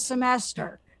end of the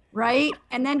semester, right?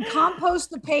 And then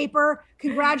compost the paper.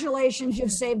 Congratulations,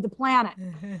 you've saved the planet.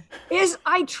 Is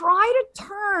I try to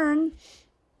turn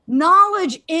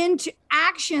knowledge into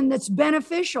action that's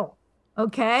beneficial,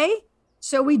 okay?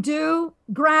 So we do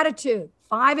gratitude,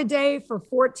 5 a day for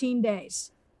 14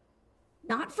 days.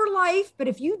 Not for life, but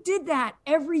if you did that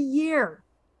every year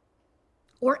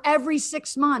or every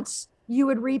 6 months, you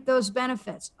would reap those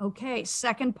benefits. Okay,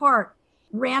 second part,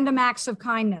 random acts of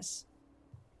kindness.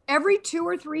 Every 2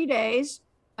 or 3 days,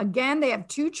 again, they have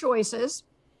 2 choices.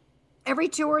 Every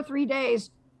 2 or 3 days,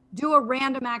 do a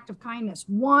random act of kindness.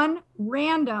 1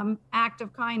 random act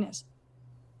of kindness,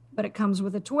 but it comes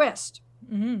with a twist.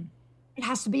 It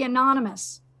has to be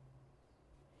anonymous.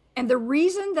 And the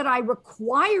reason that I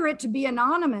require it to be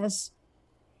anonymous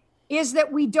is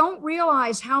that we don't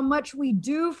realize how much we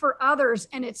do for others,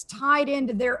 and it's tied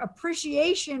into their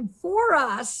appreciation for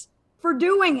us for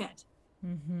doing it.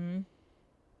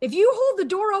 If you hold the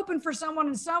door open for someone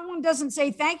and someone doesn't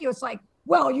say thank you, it's like,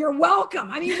 well, you're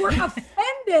welcome. I mean, we're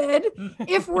offended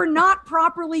if we're not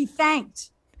properly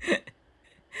thanked,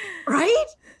 right?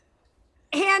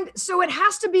 And so it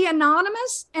has to be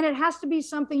anonymous, and it has to be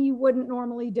something you wouldn't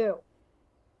normally do.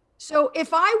 So if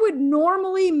I would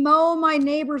normally mow my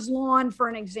neighbor's lawn, for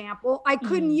an example, I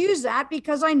couldn't use that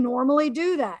because I normally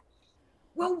do that.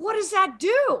 Well, what does that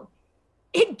do?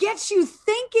 It gets you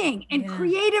thinking and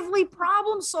creatively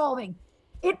problem solving.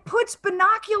 It puts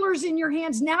binoculars in your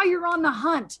hands. Now you're on the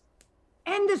hunt.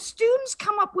 And the students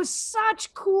come up with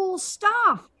such cool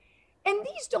stuff. And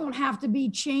these don't have to be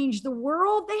change the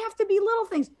world. They have to be little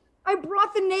things. I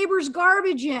brought the neighbor's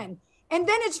garbage in. And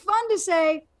then it's fun to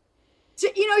say,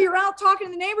 you're out talking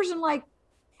to the neighbors and like,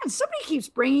 man, somebody keeps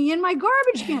bringing in my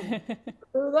garbage can.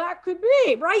 That could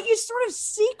be, right? You sort of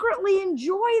secretly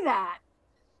enjoy that.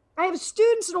 I have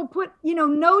students that'll put,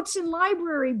 notes in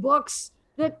library books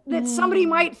that somebody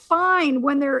might find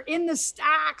when they're in the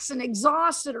stacks and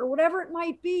exhausted or whatever it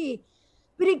might be.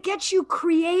 But it gets you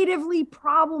creatively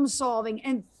problem solving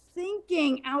and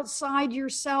thinking outside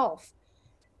yourself.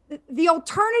 The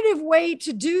alternative way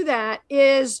to do that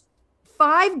is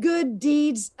 5 good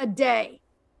deeds a day.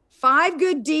 5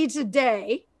 good deeds a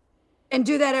day, and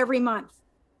do that every month.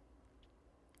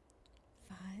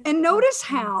 And notice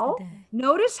how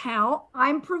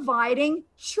I'm providing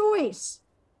choice,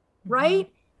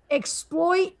 right?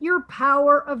 Exploit your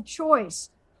power of choice.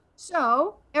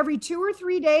 So every 2 or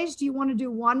 3 days, do you want to do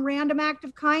 1 random act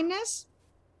of kindness?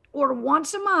 Or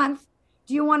once a month,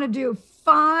 do you want to do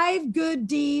 5 good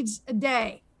deeds a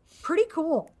day? Pretty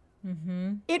cool.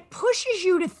 It pushes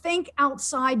you to think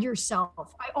outside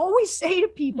yourself. I always say to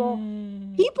people,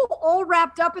 people all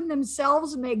wrapped up in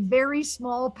themselves make very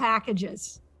small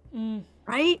packages,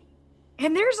 right?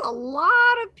 And there's a lot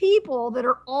of people that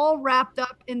are all wrapped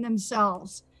up in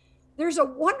themselves. There's a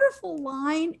wonderful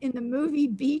line in the movie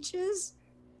Beaches.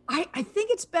 I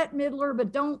think it's Bette Midler,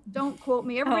 but don't quote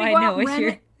me. Everybody I go know out and what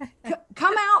rent it.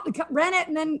 Come out, rent it,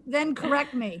 and then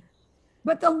correct me.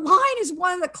 But the line is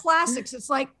one of the classics. It's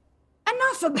like,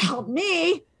 enough about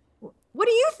me. What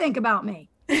do you think about me?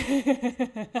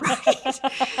 Right?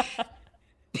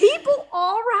 People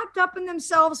all wrapped up in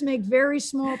themselves make very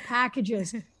small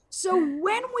packages. So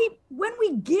when we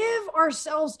give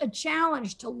ourselves a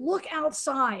challenge to look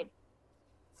outside,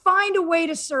 find a way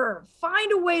to serve,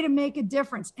 find a way to make a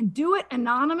difference, and do it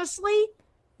anonymously,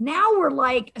 now we're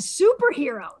like a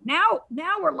superhero. Now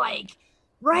we're like,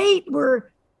 right? We're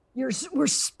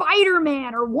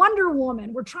Spider-Man or Wonder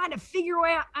Woman. We're trying to figure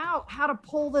out how to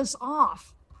pull this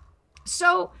off.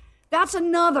 So that's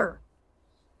another.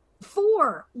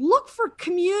 4, look for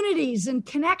communities and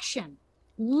connection.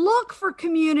 Look for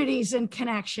communities and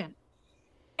connection.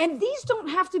 And these don't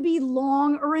have to be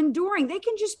long or enduring. They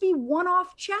can just be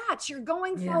one-off chats. You're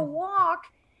going for a walk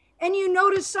and you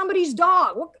notice somebody's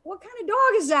dog. What kind of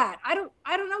dog is that? I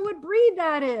don't know what breed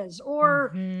that is.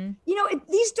 Or,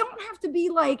 these don't have to be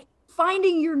like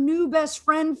finding your new best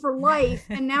friend for life.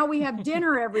 And now we have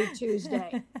dinner every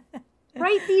Tuesday,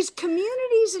 right? These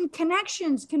communities and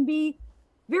connections can be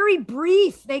very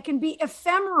brief. They can be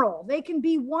ephemeral. They can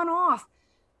be one-off,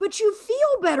 but you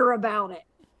feel better about it.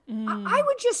 I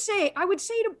would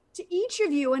say to each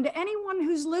of you and to anyone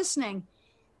who's listening,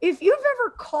 if you've ever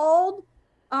called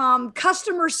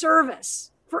customer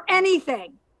service for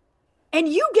anything and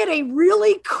you get a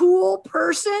really cool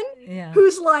person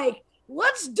who's like,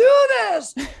 let's do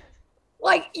this.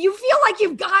 Like you feel like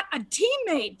you've got a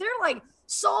teammate. They're like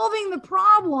solving the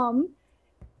problem.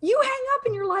 You hang up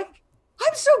and you're like,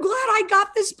 I'm so glad I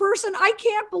got this person. I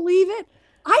can't believe it.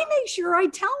 I make sure I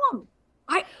tell them.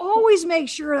 I always make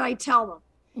sure I tell them.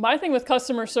 My thing with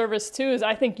customer service too is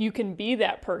I think you can be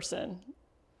that person.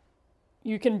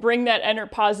 You can bring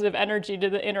that positive energy to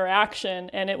the interaction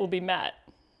and it will be met.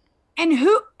 And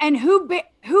who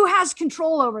has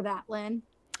control over that, Lynn?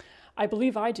 I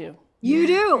believe I do. You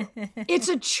do. It's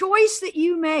a choice that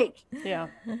you make. Yeah.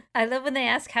 I love when they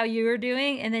ask how you're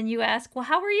doing and then you ask, well,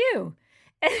 how are you?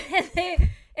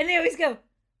 And they always go,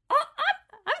 oh,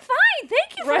 I'm fine.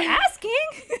 Thank you for asking.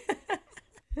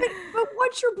 But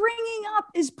what you're bringing up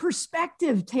is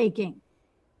perspective taking,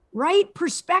 right?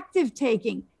 Perspective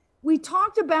taking. We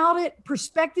talked about it,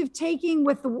 perspective taking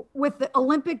with the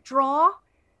Olympic draw.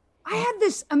 I had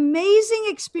this amazing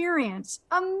experience.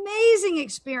 I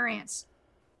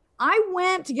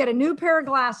went to get a new pair of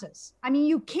glasses. I mean,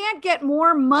 you can't get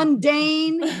more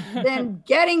mundane than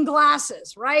getting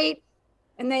glasses, right?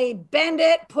 And they bend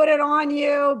it, put it on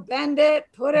you, bend it,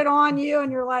 put it on you.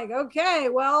 And you're like, okay,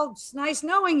 well, it's nice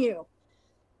knowing you.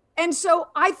 And so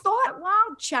I thought, well,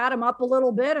 I'll chat him up a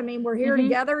little bit. I mean, we're here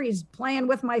together. He's playing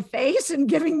with my face and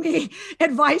giving me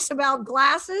advice about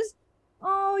glasses.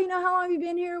 Oh, how long have you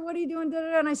been here? What are you doing?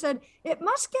 And I said, it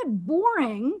must get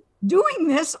boring doing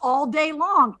this all day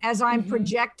long as I'm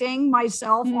projecting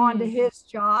myself onto his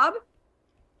job.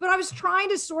 But I was trying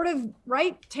to sort of,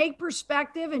 take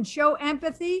perspective and show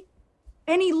empathy.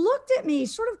 And he looked at me,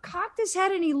 sort of cocked his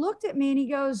head, and he looked at me and he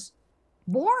goes,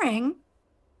 boring?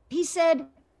 He said,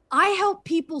 I help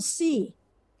people see.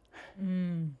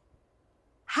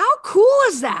 How cool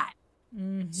is that?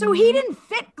 So he didn't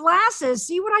fit glasses.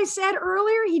 See what I said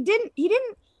earlier? He didn't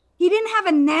have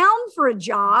a noun for a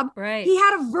job. Right. He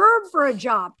had a verb for a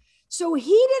job. So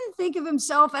he didn't think of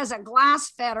himself as a glass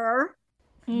fitter.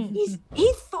 He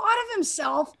thought of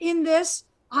himself in this,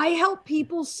 I help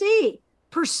people see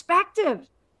perspective,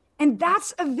 and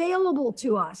that's available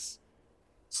to us.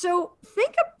 So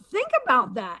think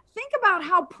about that. Think about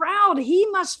how proud he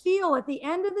must feel at the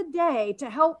end of the day to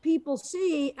help people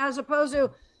see, as opposed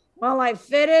to, well, I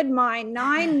fitted my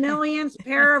 9 millionth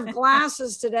pair of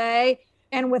glasses today,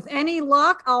 and with any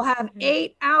luck, I'll have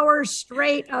 8 hours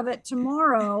straight of it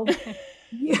tomorrow.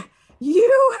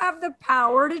 You have the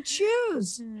power to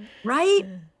choose, right?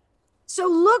 So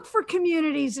look for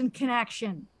communities and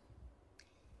connection.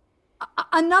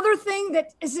 Another thing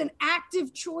that is an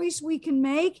active choice we can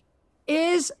make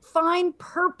is find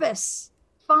purpose.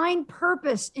 Find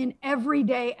purpose in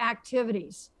everyday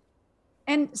activities.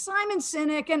 And Simon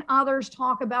Sinek and others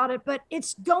talk about it, but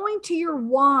it's going to your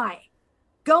why.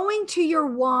 Going to your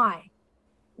why.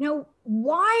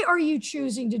 Why are you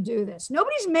choosing to do this?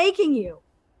 Nobody's making you.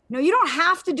 No, you don't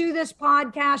have to do this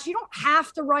podcast. You don't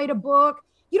have to write a book.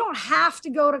 You don't have to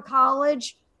go to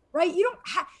college, right? You don't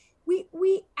have, we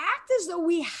act as though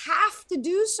we have to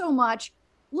do so much.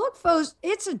 Look, folks,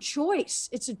 it's a choice.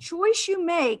 It's a choice you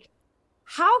make.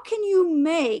 How can you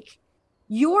make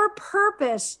your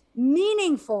purpose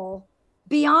meaningful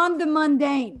beyond the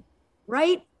mundane,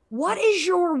 right? What is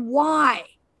your why?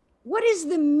 What is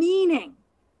the meaning?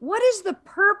 What is the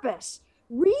purpose?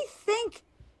 Rethink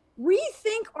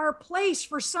our place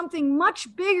for something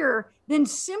much bigger than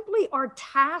simply our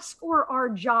task or our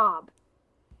job.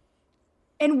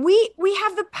 And we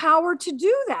have the power to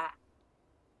do that.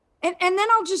 And then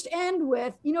I'll just end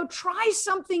with, try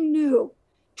something new.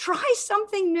 Try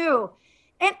something new.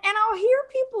 And I'll hear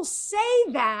people say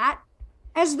that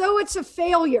as though it's a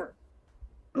failure.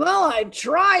 Well, I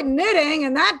tried knitting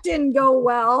and that didn't go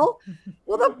well.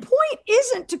 Well, the point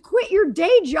isn't to quit your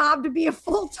day job to be a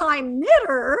full-time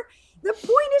knitter. The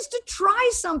point is to try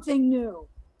something new.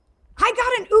 I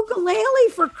got an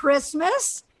ukulele for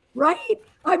Christmas, right?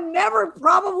 I'm never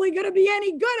probably going to be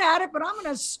any good at it, but I'm going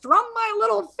to strum my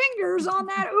little fingers on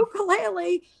that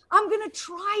ukulele. I'm going to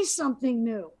try something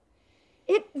new.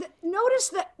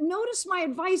 Notice my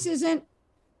advice isn't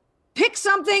pick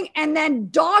something and then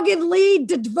doggedly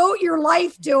devote your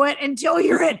life to it until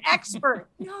you're an expert.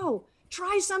 No,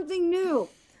 try something new.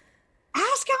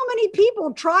 Ask how many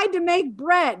people tried to make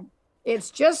bread. It's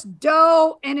just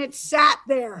dough and it sat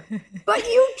there, but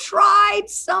you tried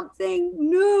something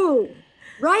new,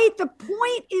 right? The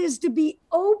point is to be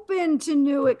open to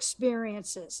new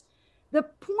experiences. The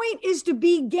point is to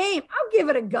be game. I'll give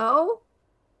it a go,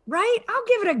 right? I'll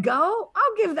give it a go.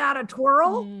 I'll give that a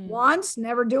twirl once,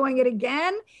 never doing it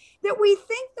again. That we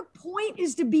think the point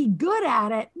is to be good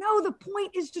at it. No, the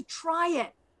point is to try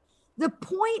it. The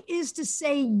point is to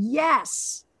say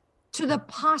yes to the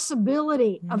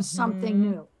possibility of something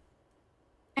new.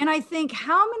 And I think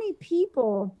how many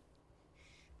people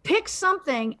pick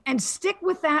something and stick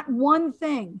with that one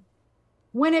thing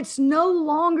when it's no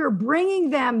longer bringing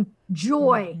them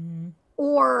joy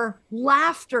or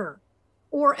laughter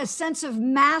or a sense of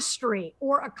mastery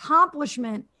or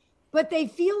accomplishment, but they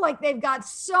feel like they've got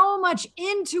so much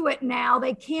into it now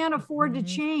they can't afford to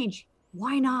change.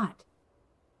 Why not?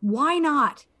 Why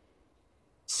not?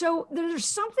 So there's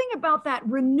something about that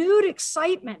renewed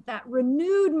excitement, that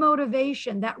renewed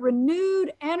motivation, that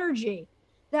renewed energy,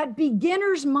 that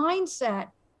beginner's mindset.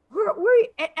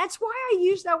 That's why I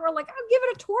use that word, like, I'll give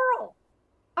it a twirl.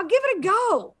 I'll give it a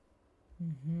go.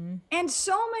 And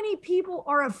so many people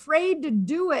are afraid to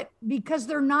do it because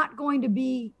they're not going to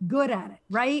be good at it,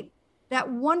 right? That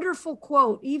wonderful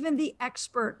quote, even the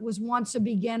expert was once a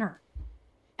beginner.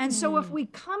 And so if we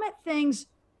come at things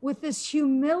with this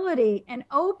humility and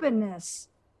openness,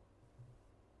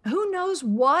 who knows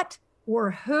what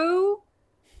or who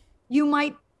you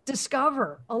might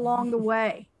discover along the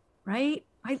way, right?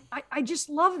 I just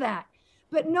love that.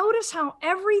 But notice how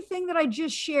everything that I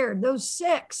just shared, those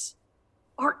 6,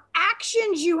 are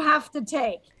actions you have to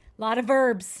take. A lot of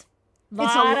verbs. A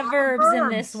lot of verbs in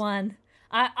this one.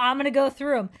 I'm going to go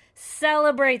through them.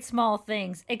 Celebrate small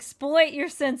things. Exploit your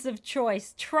sense of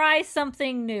choice. Try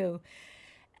something new.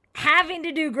 Having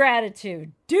to do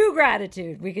gratitude. Do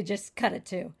gratitude. We could just cut it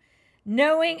to.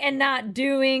 Knowing and not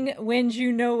doing wins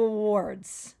you no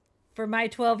awards. For my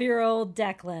 12-year-old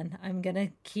Declan, I'm going to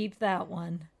keep that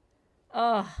one.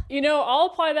 Oh. I'll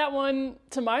apply that one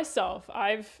to myself.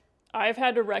 I've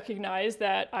had to recognize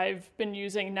that I've been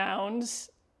using nouns,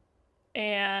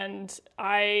 and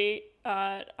I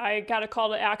got a call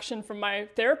to action from my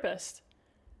therapist.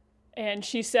 And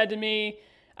she said to me,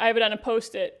 I have it on a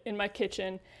Post-it in my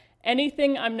kitchen,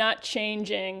 anything I'm not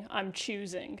changing, I'm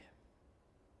choosing.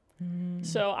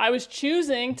 So I was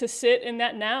choosing to sit in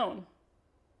that noun.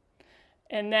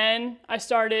 And then I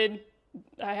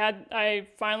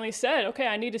finally said, okay,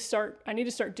 I need to start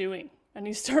doing. I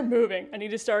need to start moving. I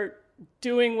need to start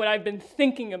doing what I've been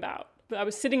thinking about. But I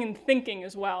was sitting and thinking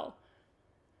as well.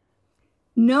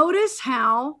 Notice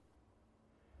how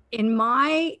in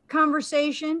my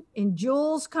conversation, in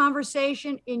Jules'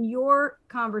 conversation, in your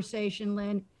conversation,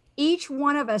 Lynn, each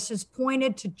one of us has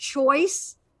pointed to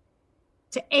choice,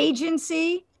 to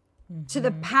agency, to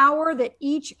the power that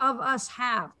each of us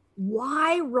have.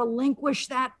 Why relinquish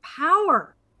that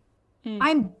power?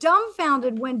 I'm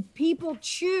dumbfounded when people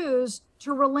choose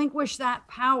to relinquish that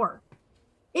power.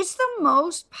 It's the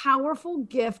most powerful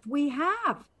gift we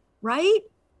have, right?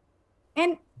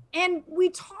 And we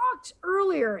talked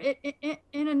earlier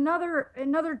in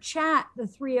another chat, the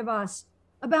 3 of us,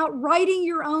 about writing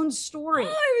your own story. Oh,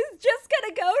 I was just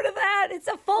going to go to that. It's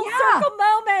a full circle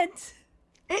moment.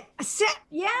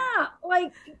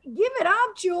 Like, give it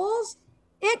up, Jules.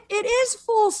 It is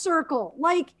full circle.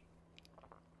 Like,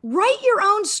 write your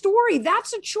own story.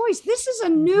 That's a choice. This is a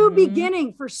new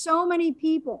beginning for so many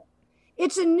people.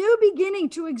 It's a new beginning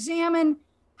to examine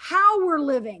how we're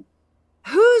living,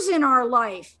 who's in our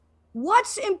life,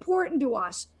 what's important to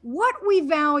us, what we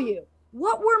value,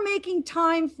 what we're making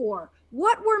time for,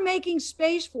 what we're making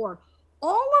space for.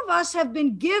 All of us have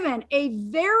been given a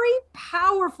very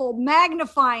powerful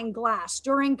magnifying glass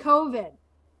during COVID.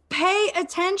 Pay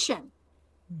attention.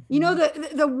 You know,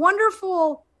 the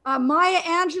wonderful Maya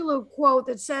Angelou quote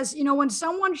that says, you know, when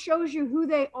someone shows you who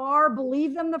they are,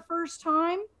 believe them the first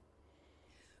time.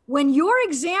 When you're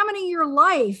examining your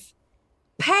life,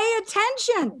 pay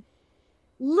attention.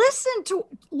 Listen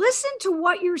to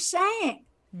what you're saying.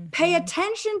 Pay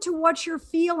attention to what you're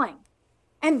feeling,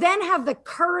 and then have the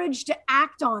courage to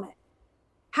act on it.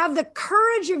 Have the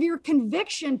courage of your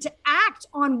conviction to act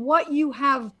on what you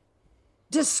have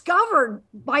discovered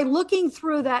by looking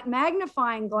through that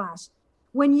magnifying glass.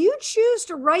 When you choose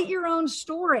to write your own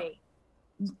story,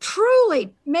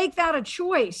 truly make that a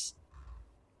choice.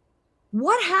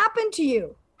 What happened to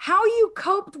you? How you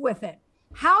coped with it?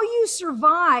 How you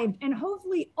survived and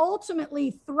hopefully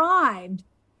ultimately thrived?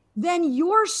 Then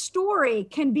your story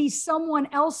can be someone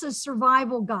else's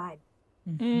survival guide.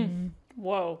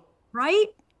 Whoa. Right?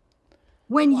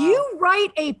 When you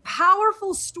write a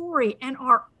powerful story and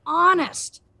are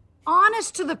honest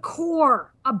to the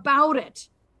core about it,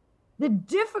 the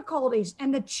difficulties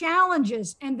and the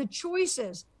challenges and the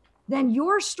choices, then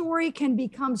your story can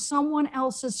become someone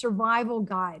else's survival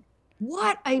guide.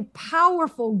 What a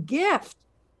powerful gift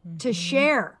to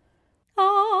share.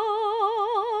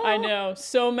 I know.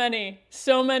 So many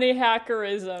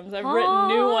hackerisms. I've written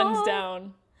new ones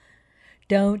down.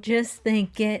 Don't just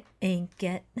think it, ink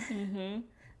it.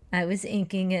 I was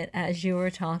inking it as you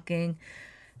were talking.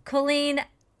 Colleen,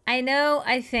 I know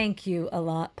I thank you a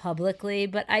lot publicly,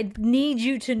 but I need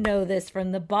you to know this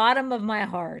from the bottom of my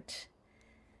heart.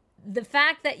 The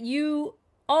fact that you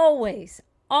always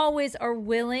are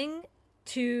willing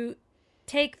to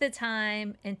take the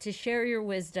time and to share your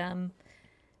wisdom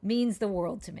means the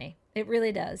world to me. It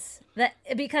really does. That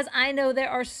because I know there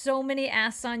are so many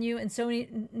asks on you and so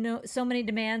many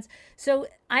demands. So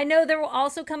I know there will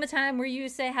also come a time where you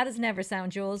say, "How does never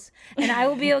sound, Jules?" And I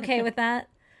will be okay with that.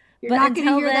 You're not going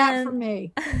to hear that from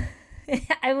me.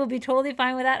 I will be totally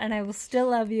fine with that, and I will still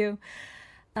love you.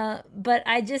 But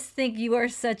I just think you are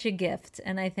such a gift,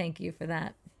 and I thank you for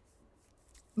that.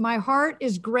 My heart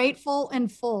is grateful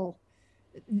and full.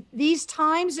 These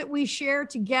times that we share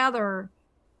together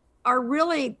are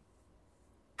really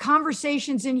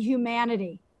conversations in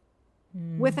humanity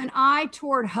with an eye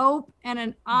toward hope and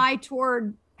an eye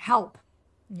toward help.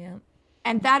 Yeah.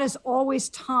 And that is always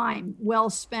time well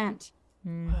spent.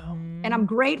 And I'm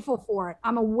grateful for it.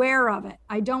 I'm aware of it.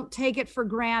 I don't take it for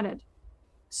granted.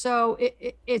 So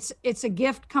it's a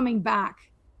gift coming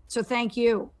back. So thank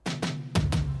you.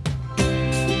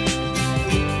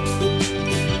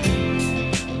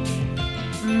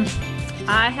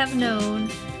 I have known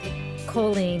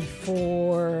Colleen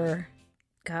for,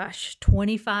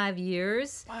 25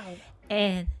 years. Wow.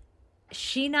 And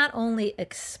she not only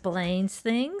explains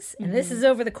things, and this is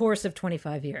over the course of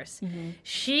 25 years,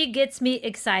 she gets me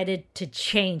excited to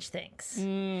change things.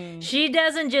 She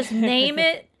doesn't just name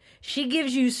it. She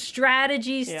gives you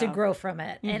strategies to grow from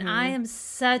it. And I am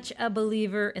such a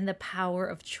believer in the power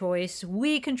of choice.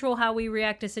 We control how we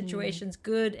react to situations,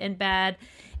 good and bad.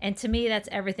 And to me, that's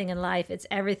everything in life. It's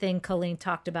everything Colleen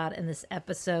talked about in this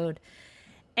episode.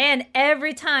 And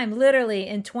every time, literally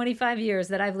in 25 years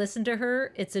that I've listened to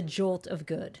her, it's a jolt of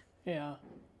good. Yeah.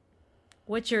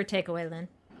 What's your takeaway, Lynn?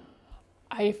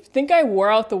 I think I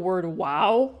wore out the word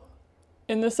wow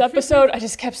in this episode. I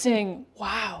just kept saying,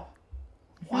 wow.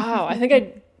 Wow. I think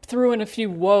I threw in a few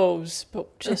woes,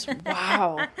 but just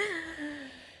wow.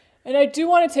 And I do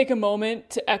want to take a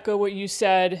moment to echo what you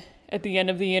said at the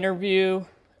end of the interview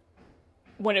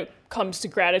when it comes to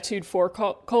gratitude for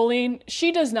Colleen.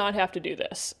 She does not have to do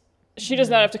this. She does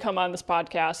not have to come on this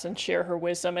podcast and share her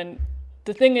wisdom. And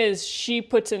the thing is, she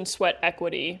puts in sweat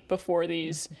equity before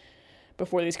these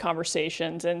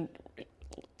conversations. And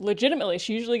legitimately,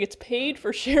 she usually gets paid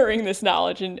for sharing this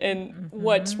knowledge. And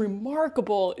what's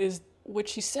remarkable is what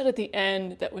she said at the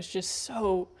end that was just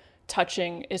so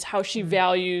touching is how she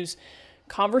values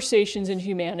conversations in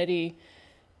humanity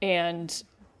and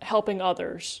helping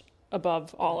others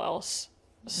above all else.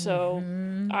 So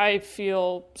I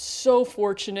feel so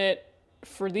fortunate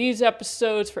for these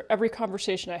episodes, for every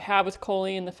conversation I have with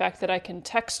Colleen, the fact that I can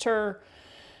text her.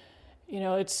 You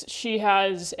know, she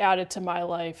has added to my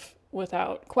life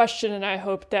without question, and I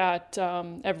hope that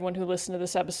everyone who listened to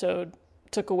this episode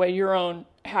took away your own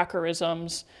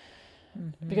hackerisms.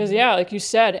 Because, yeah, like you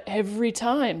said, every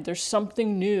time there's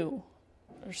something new.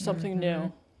 There's something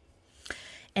new.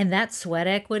 And that sweat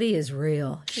equity is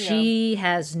real. Yeah. She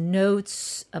has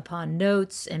notes upon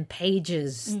notes and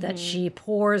pages that she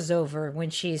pores over when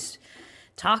she's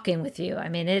talking with you. I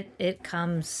mean, it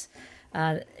comes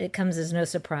as no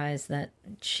surprise that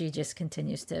she just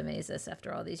continues to amaze us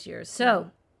after all these years.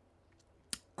 So,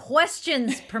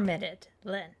 questions permitted,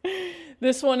 Lynn.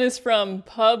 This one is from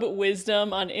Pub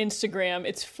Wisdom on Instagram.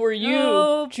 It's for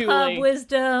you, Julie. Pub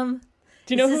Wisdom.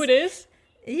 Do you know who it is?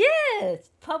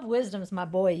 Yes, Pub Wisdom's my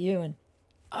boy Ewan.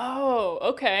 Oh,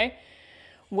 okay.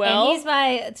 Well, and he's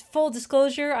my, full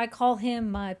disclosure, I call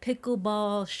him my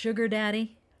pickleball sugar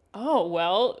daddy. Oh,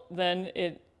 well, then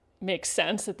it makes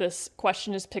sense that this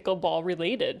question is pickleball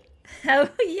related. Oh,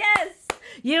 yes.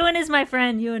 Ewan is my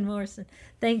friend, Ewan Morrison.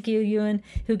 Thank you, Ewan,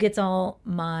 who gets all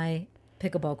my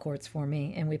pickleball courts for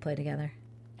me, and we play together.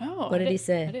 Oh, what did he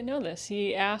say? I didn't know this.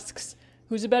 He asks,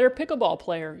 who's a better pickleball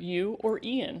player, you or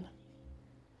Ian?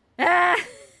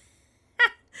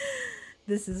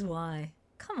 This is why.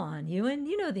 Come on, Ewan.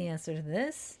 You know the answer to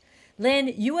this.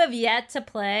 Lynn, you have yet to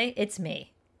play. It's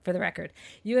me, for the record.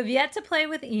 You have yet to play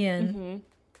with Ian. Mm-hmm.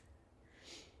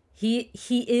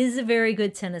 He is a very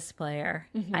good tennis player.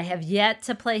 Mm-hmm. I have yet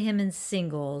to play him in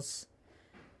singles,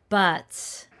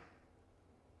 but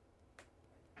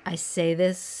I say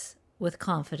this with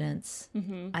confidence.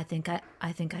 Mm-hmm. I think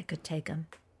I could take him.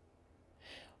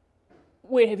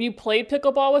 Wait, have you played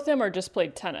pickleball with him or just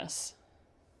played tennis?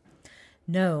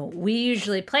 No, we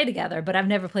usually play together, but I've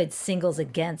never played singles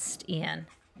against Ian.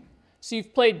 So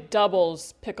you've played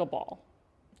doubles pickleball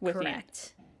with Ian.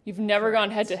 Correct. You've never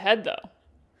gone head to head though.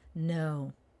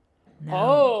 No.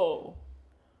 Oh.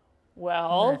 We'll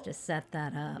Well, have to set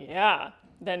that up. yeah.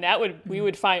 Then we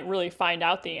would really find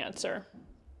out the answer.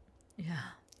 Yeah.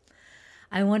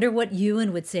 I wonder what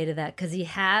Ewan would say to that, because he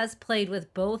has played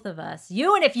with both of us.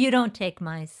 Ewan, if you don't take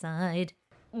my side.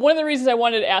 One of the reasons I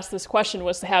wanted to ask this question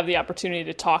was to have the opportunity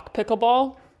to talk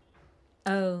pickleball.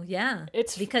 Oh, yeah.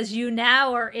 It's because you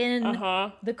now are in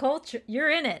Uh-huh. the culture.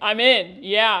 You're in it. I'm in.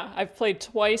 Yeah. I've played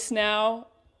twice now.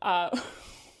 I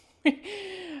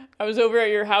was over at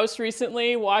your house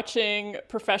recently watching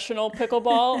professional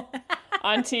pickleball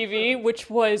on TV, which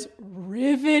was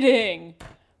riveting.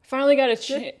 Finally got a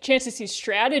chance to see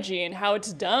strategy and how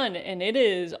it's done. And it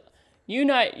is, you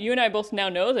and I both now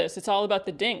know this. It's all about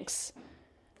the dinks.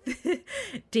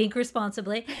 Dink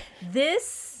responsibly.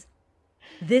 This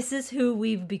is who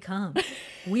we've become.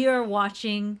 We are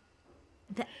watching.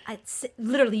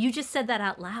 Literally, you just said that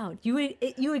out loud. You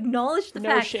acknowledged the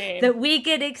fact that we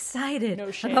get excited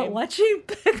about watching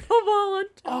pickleball on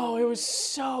top. Oh, it was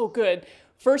so good.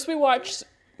 First, we watched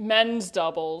men's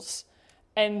doubles,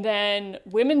 and then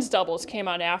women's doubles came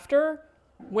on after.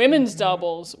 Women's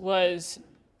doubles was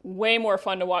way more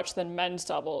fun to watch than men's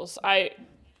doubles.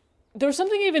 There was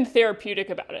something even therapeutic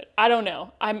about it. I don't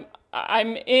know. I'm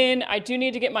in. I do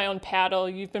need to get my own paddle.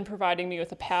 You've been providing me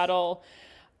with a paddle.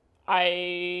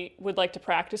 I would like to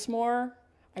practice more.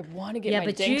 I want to get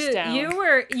my dinks down. You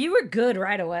were good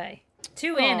right away.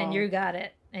 2 in and you got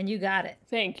it. And you got it.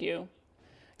 Thank you.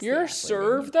 Your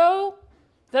serve though,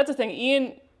 that's the thing.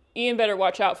 Ian better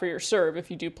watch out for your serve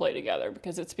if you do play together,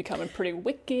 because it's becoming pretty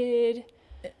wicked.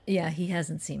 Yeah, he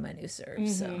hasn't seen my new serve,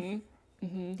 so.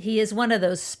 Mm-hmm. He is one of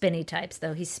those spinny types,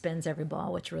 though. He spins every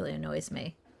ball, which really annoys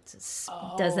me.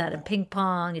 Does that in ping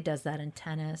pong. He does that in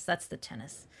tennis. That's the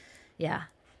tennis. Yeah.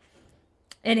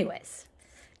 Anyways,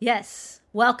 yes.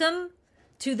 Welcome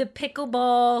to the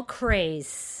pickleball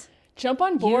craze. Jump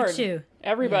on board. You too.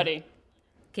 Everybody. Yeah.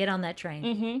 Get on that train.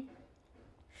 Mm-hmm.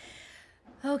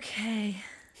 Okay.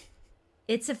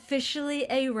 It's officially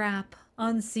a wrap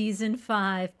on season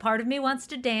 5. Part of me wants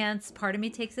to dance. Part of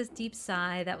me takes a deep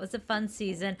sigh. That was a fun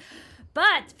season.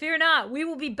 But fear not, we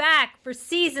will be back for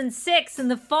season 6 in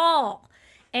the fall.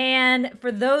 And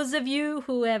for those of you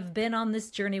who have been on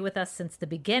this journey with us since the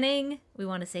beginning, we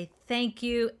want to say thank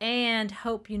you and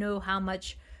hope you know how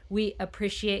much we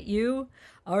appreciate you.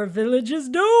 Our village is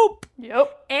dope.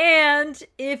 Yep. And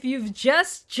if you've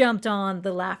just jumped on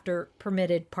the Laughter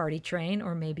Permitted party train,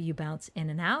 or maybe you bounce in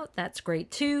and out, that's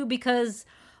great too, because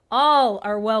all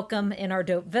are welcome in our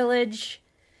dope village.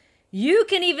 You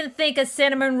can even think a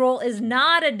cinnamon roll is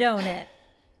not a donut,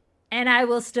 and I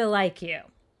will still like you.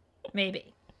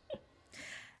 Maybe.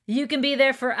 You can be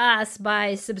there for us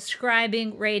by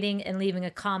subscribing, rating, and leaving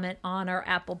a comment on our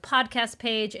Apple Podcast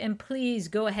page. And please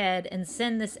go ahead and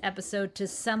send this episode to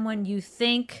someone you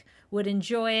think would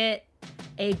enjoy it.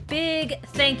 A big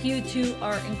thank you to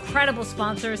our incredible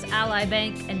sponsors, Ally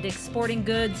Bank and Dick's Sporting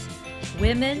Goods.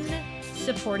 Women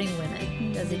supporting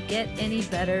women. Does it get any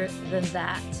better than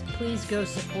that? Please go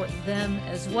support them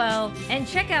as well. And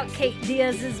check out Kate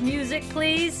Diaz's music,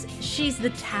 please. She's the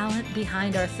talent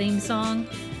behind our theme song.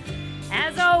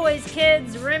 As always,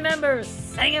 kids, remember,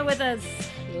 sing it with us.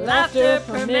 Laughter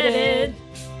permitted.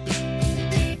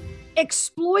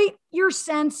 exploit your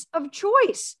sense of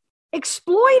choice.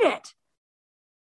 Exploit it.